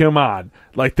take him on.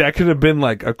 Like that could have been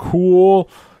like a cool.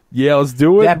 Yeah, let's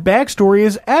do it. That backstory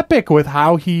is epic with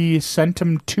how he sent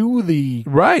him to the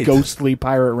ghostly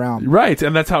pirate realm. Right,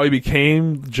 and that's how he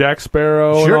became Jack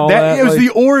Sparrow. Sure, and all that. It was the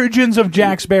origins of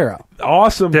Jack Sparrow.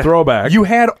 Awesome throwback. You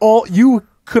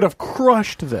could have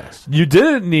crushed this. You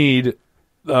didn't need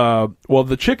Well,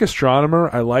 the chick astronomer,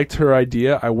 I liked her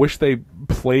idea. I wish they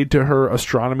played to her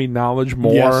astronomy knowledge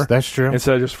more. Yes, that's true.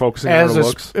 Instead of just focusing As on her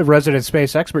looks. a resident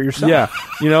space expert yourself.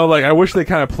 Yeah, like I wish they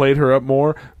kind of played her up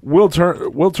more. Will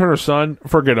Turner's son,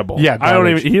 forgettable. Yeah, I don't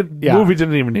garbage. even. Movie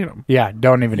didn't even need him. Yeah,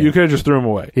 don't even. You could have just threw him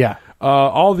away. Yeah.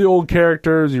 All the old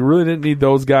characters, you really didn't need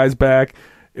those guys back.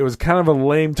 It was kind of a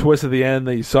lame twist at the end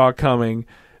that you saw coming.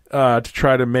 To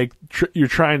try to make you're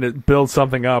trying to build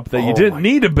something up that you didn't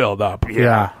need to build up.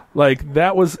 Yeah. Like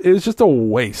it was just a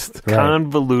waste. Right.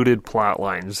 Convoluted plot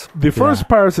lines. The first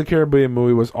Pirates of the Caribbean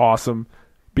movie was awesome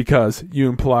because you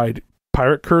implied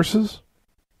pirate curses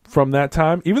from that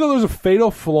time. Even though there's a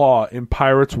fatal flaw in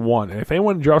Pirates 1, and if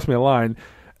anyone drops me a line,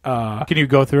 can you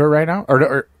go through it right now?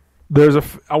 Or there's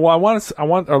I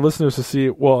want our listeners to see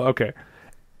it. Well, okay.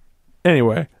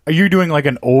 Anyway, are you doing like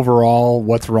an overall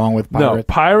what's wrong with Pirates? No,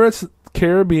 Pirates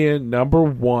Caribbean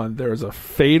 #1. There's a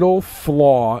fatal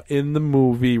flaw in the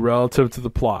movie relative to the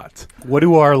plot. What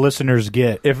do our listeners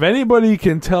get? If anybody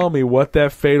can tell me what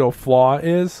that fatal flaw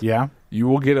is, yeah, you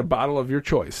will get a bottle of your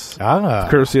choice.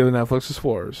 Courtesy of the Netflix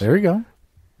Explorers. There you go.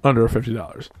 Under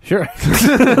 $50. Sure.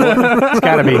 It's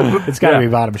gotta be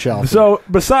bottom shelf. So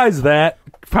besides that,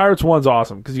 Pirates 1's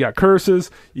awesome because you got curses,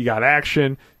 you got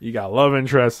action, you got love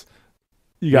interests.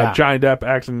 You got Johnny Depp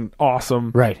acting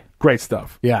awesome. Right. Great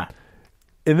stuff. Yeah.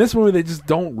 In this movie, they just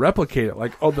don't replicate it.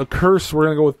 Like, the curse, we're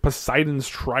going to go with Poseidon's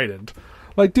trident.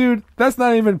 Like, dude, that's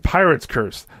not even Pirates'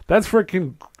 curse. That's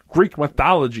freaking Greek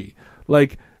mythology.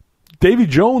 Like, Davy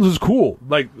Jones is cool.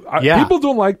 Like, people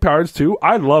don't like Pirates 2.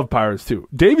 I love Pirates 2.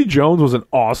 Davy Jones was an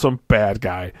awesome bad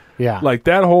guy. Yeah. Like,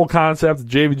 that whole concept of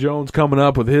Davy Jones coming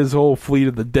up with his whole fleet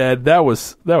of the dead, that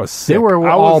was sick. They were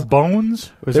all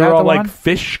bones? They were all like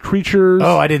fish creatures.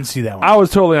 Oh, I didn't see that one. I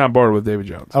was totally on board with Davy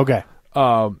Jones. Okay.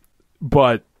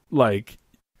 But, like,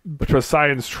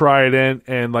 Poseidon's trident,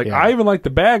 and, like, I even like the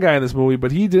bad guy in this movie,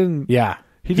 but he didn't... Yeah.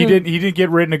 He didn't get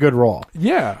written a good role.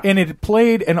 Yeah. And it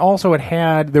played, and also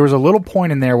there was a little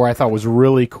point in there where I thought was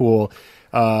really cool.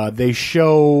 They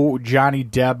show Johnny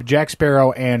Depp, Jack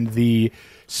Sparrow, and the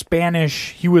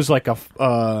Spanish, he was like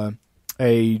a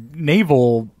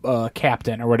naval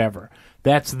captain or whatever.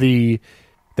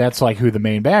 That's like who the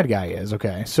main bad guy is.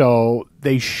 Okay. So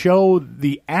they show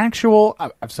the actual,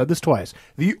 I've said this twice,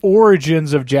 the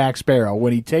origins of Jack Sparrow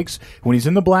when he's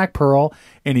in the Black Pearl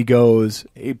and he goes,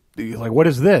 he's like, what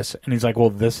is this? And he's like, well,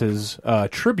 this is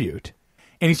tribute.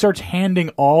 And he starts handing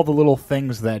all the little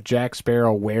things that Jack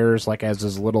Sparrow wears, like as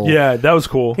his little... Yeah, that was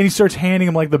cool. And he starts handing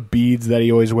him like the beads that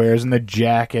he always wears and the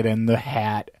jacket and the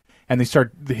hat. And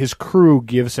his crew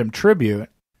gives him tribute.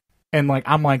 And like,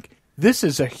 I'm like, this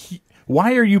is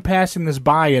why are you passing this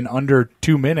by in under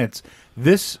 2 minutes?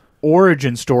 This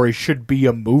origin story should be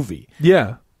a movie.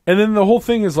 Yeah. And then the whole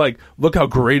thing is like, look how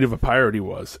great of a pirate he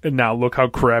was. And now look how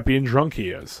crappy and drunk he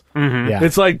is. Mm-hmm. Yeah.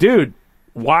 It's like, dude,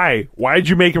 why? Why'd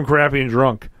you make him crappy and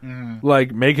drunk? Mm.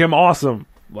 Like, make him awesome.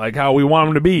 Like how we want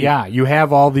him to be. Yeah, you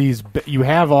have all these... You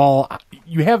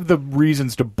have the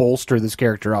reasons to bolster this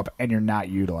character up, and you're not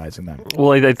utilizing them.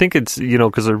 Well, I think it's,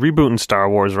 because they're rebooting Star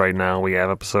Wars right now. We have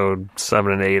episode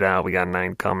 7 and 8 out. We got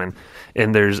 9 coming.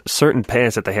 And there's certain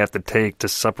paths that they have to take to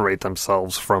separate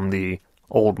themselves from the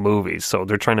old movies. So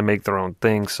they're trying to make their own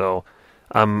thing. So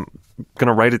I'm going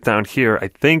to write it down here. I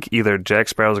think either Jack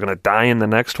Sparrow's going to die in the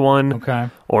next one. Okay.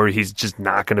 Or he's just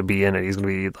not going to be in it. He's going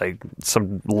to be like,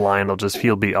 some line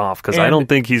he'll be off. Because I don't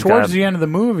think he's towards the end of the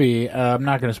movie, I'm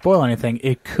not going to spoil anything.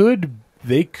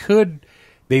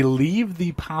 They leave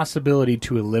the possibility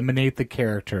to eliminate the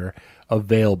character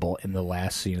available in the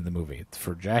last scene of the movie.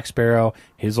 For Jack Sparrow,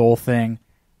 his whole thing,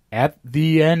 at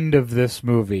the end of this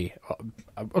movie,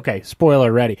 okay,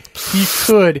 spoiler ready,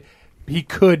 he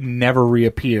could never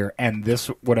reappear, and this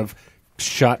would have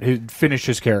finished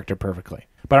his character perfectly.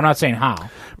 But I'm not saying how.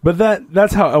 But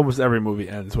that's how almost every movie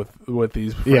ends with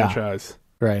these franchise.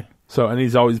 Yeah. Right. So, and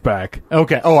he's always back.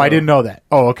 Okay. Oh, so, I didn't know that.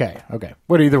 Oh, okay. Okay.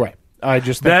 But either way, I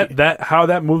just think how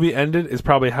that movie ended is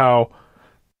probably how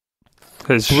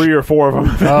 3 or 4 of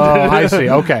them. Oh, I see.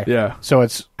 Okay. Yeah. So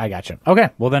I got you. Okay.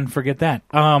 Well, then forget that.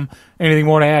 Anything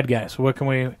more to add, guys?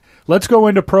 Let's go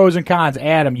into pros and cons.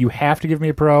 Adam, you have to give me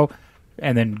a pro,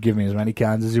 and then give me as many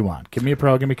cons as you want. Give me a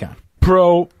pro. Give me a con.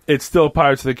 Pro, it's still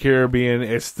Pirates of the Caribbean.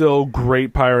 It's still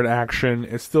great pirate action.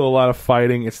 It's still a lot of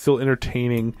fighting. It's still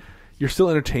entertaining. You're still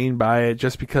entertained by it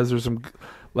just because there's some...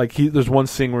 like there's one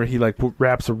scene where he like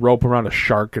wraps a rope around a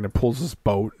shark and it pulls his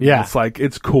boat. Yeah. It's like,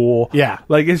 it's cool. Yeah.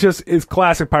 Like, it's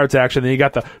classic Pirates action. Then you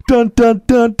got the dun dun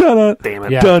dun dun Damn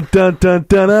it. Yeah. dun dun dun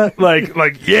dun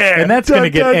like yeah. And that's dun, gonna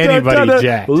get dun, anybody dun, dun,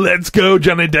 jacked. Let's go,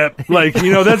 Johnny Depp. Like,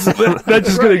 that's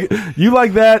just gonna, you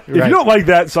like that? If Right. you don't like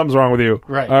that, something's wrong with you.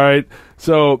 Right. All right.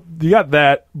 So you got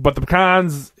that, but the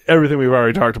cons, everything we've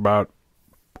already talked about.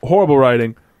 Horrible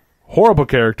writing, horrible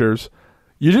characters.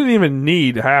 You didn't even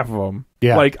need half of them.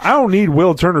 Yeah. Like, I don't need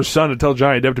Will Turner's son to tell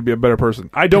Johnny Depp to be a better person.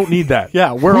 I don't need that.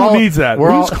 Yeah, Who needs that?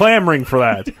 Who's clamoring for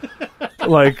that?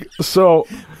 Like, so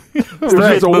it was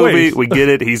Right, just a movie, waste. we get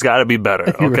it. He's got to be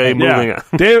better. Okay, moving on.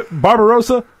 Dave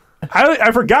Barbarossa,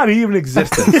 I forgot he even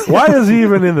existed. Why is he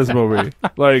even in this movie?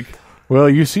 Like, Well,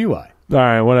 you see why. all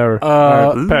right, whatever.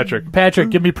 All right, Patrick.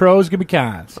 Give me pros, give me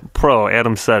cons. Pro,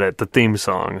 Adam said it, the theme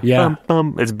song. Yeah.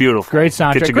 It's beautiful. Great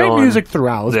Get soundtrack. you Great going. music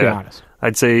throughout, let's be Yeah. honest.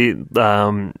 I'd say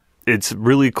it's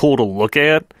really cool to look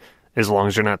at as long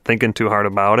as you're not thinking too hard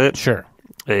about it. Sure.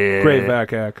 Great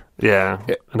back hack. Yeah.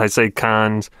 And I'd say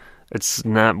cons, it's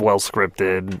not well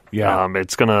scripted. Yeah.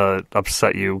 It's going to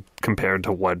upset you compared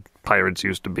to what Pirates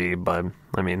used to be. But,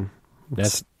 I mean,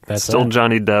 That's still it.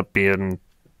 Johnny Depp being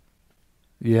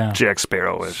Yeah. Jack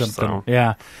Sparrow-ish. Something. So.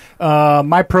 Yeah.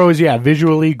 My pros,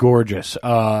 visually gorgeous.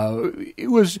 It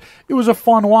was a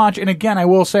fun watch, and again, I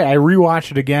will say I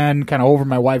rewatched it again, kind of over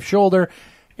my wife's shoulder,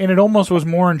 and it almost was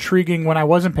more intriguing when I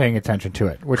wasn't paying attention to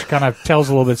it, which kind of tells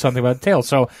a little bit something about the tale.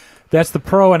 So that's the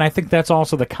pro, and I think that's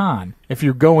also the con. If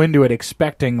you go into it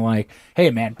expecting like, hey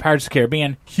man, Pirates of the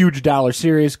Caribbean, huge dollar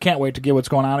series, can't wait to get what's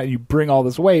going on, and you bring all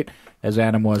this weight, as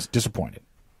Adam was disappointed.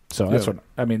 So that's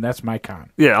that's my con.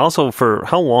 Yeah, also for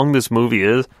how long this movie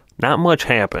is, not much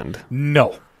happened.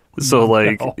 No. So,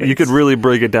 like, No, you could really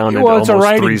break it down into Well, it's a almost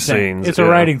writing 3 thing. scenes. It's a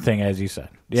writing thing, as you said.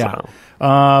 Yeah.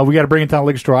 So. We got to bring it down to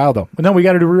Liquor Store Aisle, though. And then we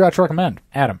got to do rewatch, recommend.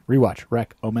 Adam, rewatch,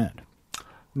 recommend.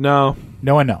 No.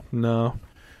 No and no. No.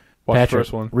 Watch Patrick, the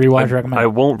first one. rewatch, recommend. I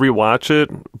won't rewatch it,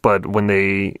 but when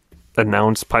they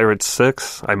announce Pirates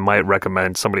 6, I might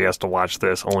recommend somebody has to watch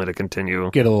this only to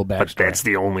continue. Get a little But backstory. that's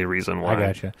the only reason why. I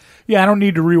gotcha. Yeah, I don't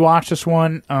need to rewatch this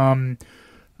one.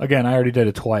 Again, I already did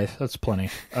it twice. That's plenty.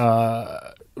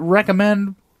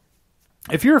 Recommend,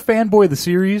 if you're a fanboy of the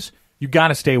series, you got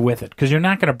to stay with it because you're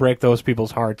not going to break those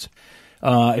people's hearts.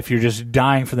 If you're just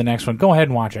dying for the next one, go ahead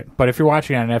and watch it. But if you're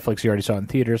watching it on Netflix, you already saw it in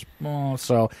theaters.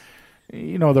 So,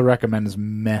 the recommend is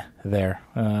meh there.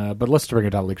 But let's bring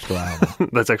it down to Liquor Store Aisle.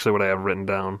 That's actually what I have written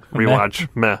down. Rewatch,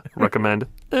 meh, recommend.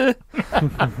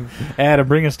 Adam,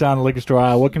 bring us down to Liquor Store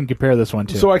Aisle. What can we compare this one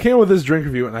to? So I came with this drink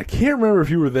review, and I can't remember if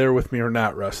you were there with me or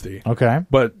not, Rusty. Okay.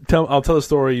 But I'll tell the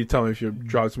story. You tell me if you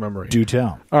jog some memory. Do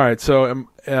tell. All right. So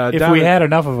if we had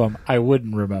enough of them, I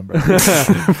wouldn't remember.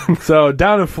 So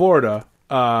down in Florida,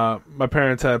 my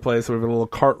parents had a place where we have a little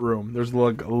cart room. There's a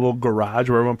little garage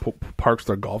where everyone parks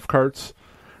their golf carts,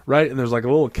 right? And there's like a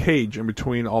little cage in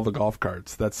between all the golf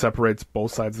carts that separates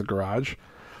both sides of the garage.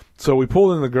 So we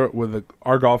pulled in with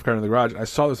our golf cart in the garage, and I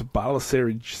saw this bottle of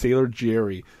Sailor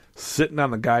Jerry sitting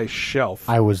on the guy's shelf.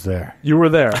 I was there. You were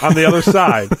there on the other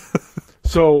side.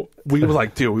 So we were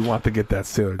like, dude, we want to get that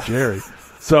Sailor Jerry.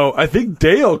 So I think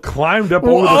Dale climbed up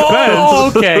over the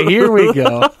fence. Okay, here we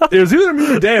go. It was either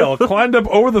me or Dale climbed up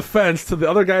over the fence to the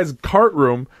other guy's cart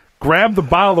room, grabbed the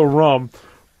bottle of rum,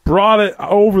 brought it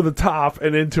over the top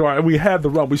and into and we had the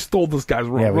rum. We stole this guy's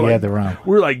rum. Yeah, we had the rum.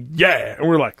 We were like, yeah. And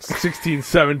we're like 16,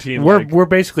 17. We're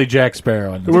basically Jack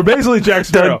Sparrow. In this. We're basically Jack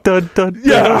Sparrow. Dun, dun, dun.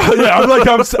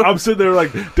 Yeah. I'm sitting there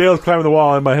like Dale's climbing the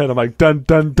wall in my head. I'm like, dun,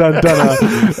 dun, dun, dun.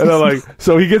 And I'm like,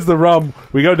 so he gets the rum.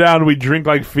 We go down and we drink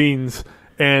like fiends.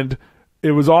 And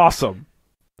it was awesome.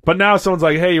 But now someone's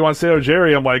like, hey, you want Sailor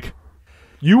Jerry? I'm like,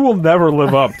 you will never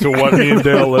live up to what me and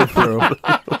Dale lived through.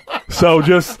 So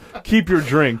just keep your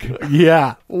drink.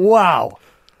 Yeah. Wow.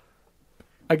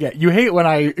 Again, you hate when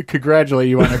I congratulate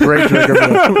you on a great drink,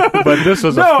 but this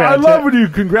was No, a fantastic... I love when you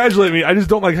congratulate me. I just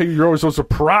don't like how you're always so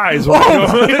surprised. When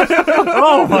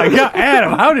Oh my God,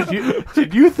 Adam! How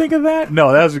did you think of that?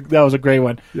 No, that was a great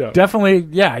one. Yeah. Definitely.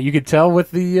 Yeah, you could tell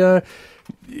with the.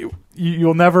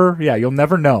 You'll never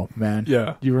know, man.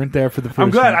 Yeah. You weren't there for the first I'm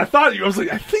glad. one. I was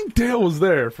like, I think Dale was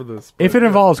there for this. If it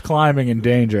involves climbing in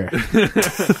danger,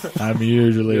 I'm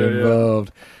usually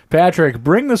involved. Patrick,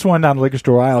 bring this one down the liquor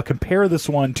store aisle. Compare this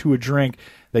one to a drink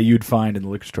that you'd find in the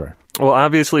liquor store. Well,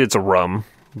 obviously it's a rum,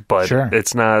 but Sure.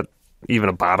 it's not even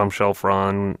a bottom shelf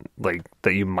run like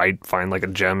that you might find like a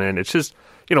gem in. It's just,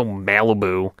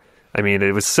 Malibu. I mean,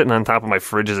 it was sitting on top of my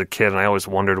fridge as a kid, and I always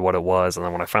wondered what it was. And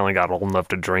then when I finally got old enough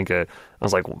to drink it, I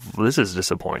was like, well, this is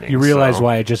disappointing. You realize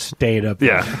why it just stayed up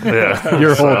there. Yeah.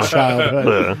 Your whole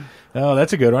childhood. Oh,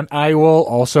 that's a good one. I will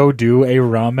also do a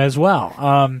rum as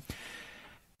well.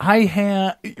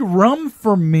 Rum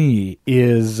for me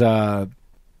is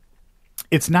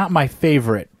it's not my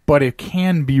favorite, but it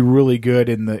can be really good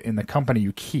in the company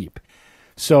you keep.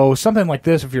 So something like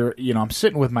this, if you're, I'm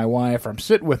sitting with my wife or I'm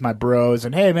sitting with my bros,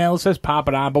 and hey man, let's just pop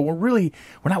it on, but we're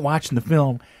not watching the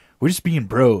film. We're just being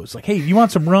bros. Like, hey, you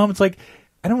want some rum? It's like,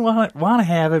 I don't want to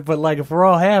have it, but like if we're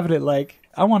all having it, like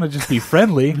I want to just be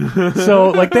friendly. So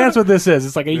like that's what this is.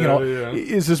 It's like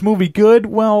is this movie good?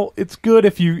 Well, it's good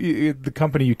if the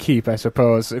company you keep, I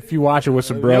suppose. If you watch it with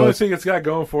some bros. The only thing it's got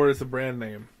going for it is the brand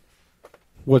name.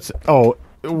 The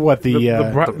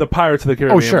Pirates of the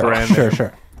Caribbean brand name.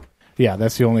 Sure. Yeah,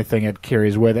 that's the only thing it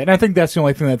carries with it. And I think that's the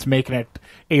only thing that's making it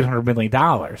 $800 million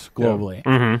globally.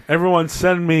 Yeah. Mm-hmm. Everyone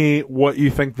send me what you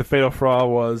think the fatal flaw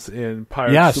was in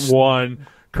Pirates 1,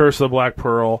 Curse of the Black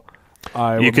Pearl.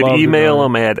 You could email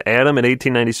them at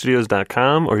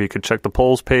adam@1890studios.com, or you could check the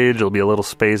polls page. There'll be a little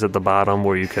space at the bottom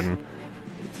where you can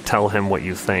tell him what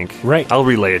you think. Right. I'll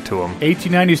relay it to him.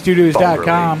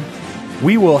 1890studios.com.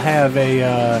 We will have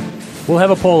a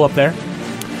poll up there.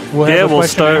 We'll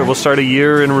start a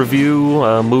year in review,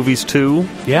 movies 2.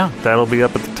 Yeah. That'll be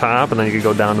up at the top, and then you can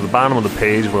go down to the bottom of the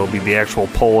page where it'll be the actual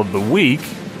poll of the week.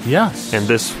 Yes. And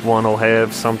this one will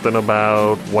have something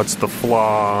about what's the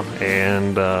flaw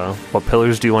and what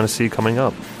pillars do you want to see coming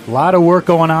up. A lot of work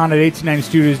going on at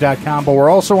 1890studios.com, but we're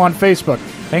also on Facebook.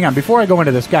 Hang on, before I go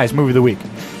into this, guys, movie of the week.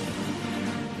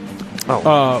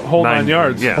 Whole 9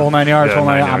 yards. Yeah. Whole 9 yards. Yeah,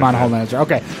 I'm on Whole 9 yards.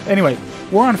 Okay. Anyway,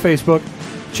 we're on Facebook.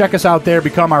 Check us out there.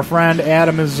 Become our friend.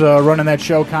 Adam is running that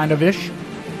show, kind of ish,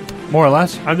 more or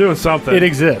less. I'm doing something. It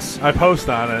exists. I post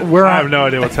on it. I have no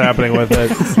idea what's happening with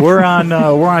it. We're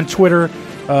on Twitter.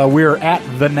 We're at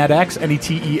TheNetX,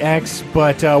 NETEX,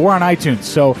 but we're on iTunes.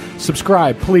 So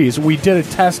subscribe, please. We did a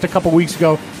test a couple weeks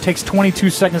ago. It takes 22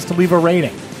 seconds to leave a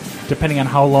rating, depending on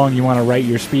how long you want to write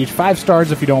your speech. 5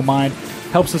 stars if you don't mind.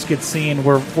 Helps us get seen.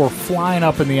 We're flying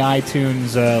up in the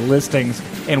iTunes listings,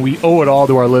 and we owe it all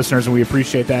to our listeners, and we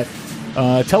appreciate that.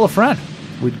 Tell a friend.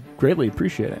 We'd greatly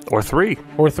appreciate it. Or 3.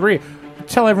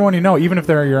 Tell everyone you know, even if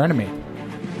they're your enemy.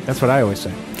 That's what I always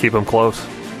say. Keep them close.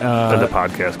 And the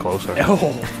podcast closer.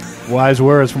 Oh, wise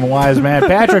words from a wise man.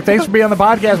 Patrick, thanks for being on the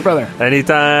podcast, brother.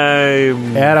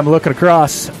 Anytime. Adam, looking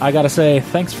across, I got to say,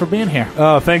 thanks for being here.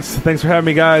 Thanks for having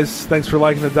me, guys. Thanks for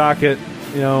liking the docket.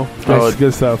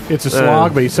 Good stuff. It's a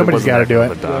slog, but somebody's got to do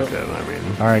it.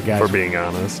 All right, guys. For being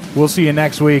honest. We'll see you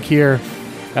next week here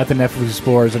at the Netflix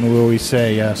Explorers, and we'll always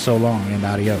say so long and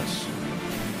adios.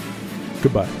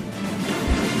 Goodbye.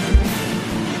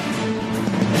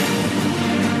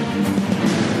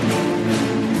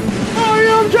 I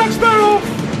am Jack Sparrow.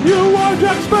 You are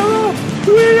Jack Sparrow.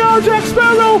 We are Jack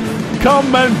Sparrow.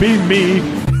 Come and be me.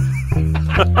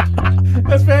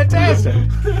 That's fantastic.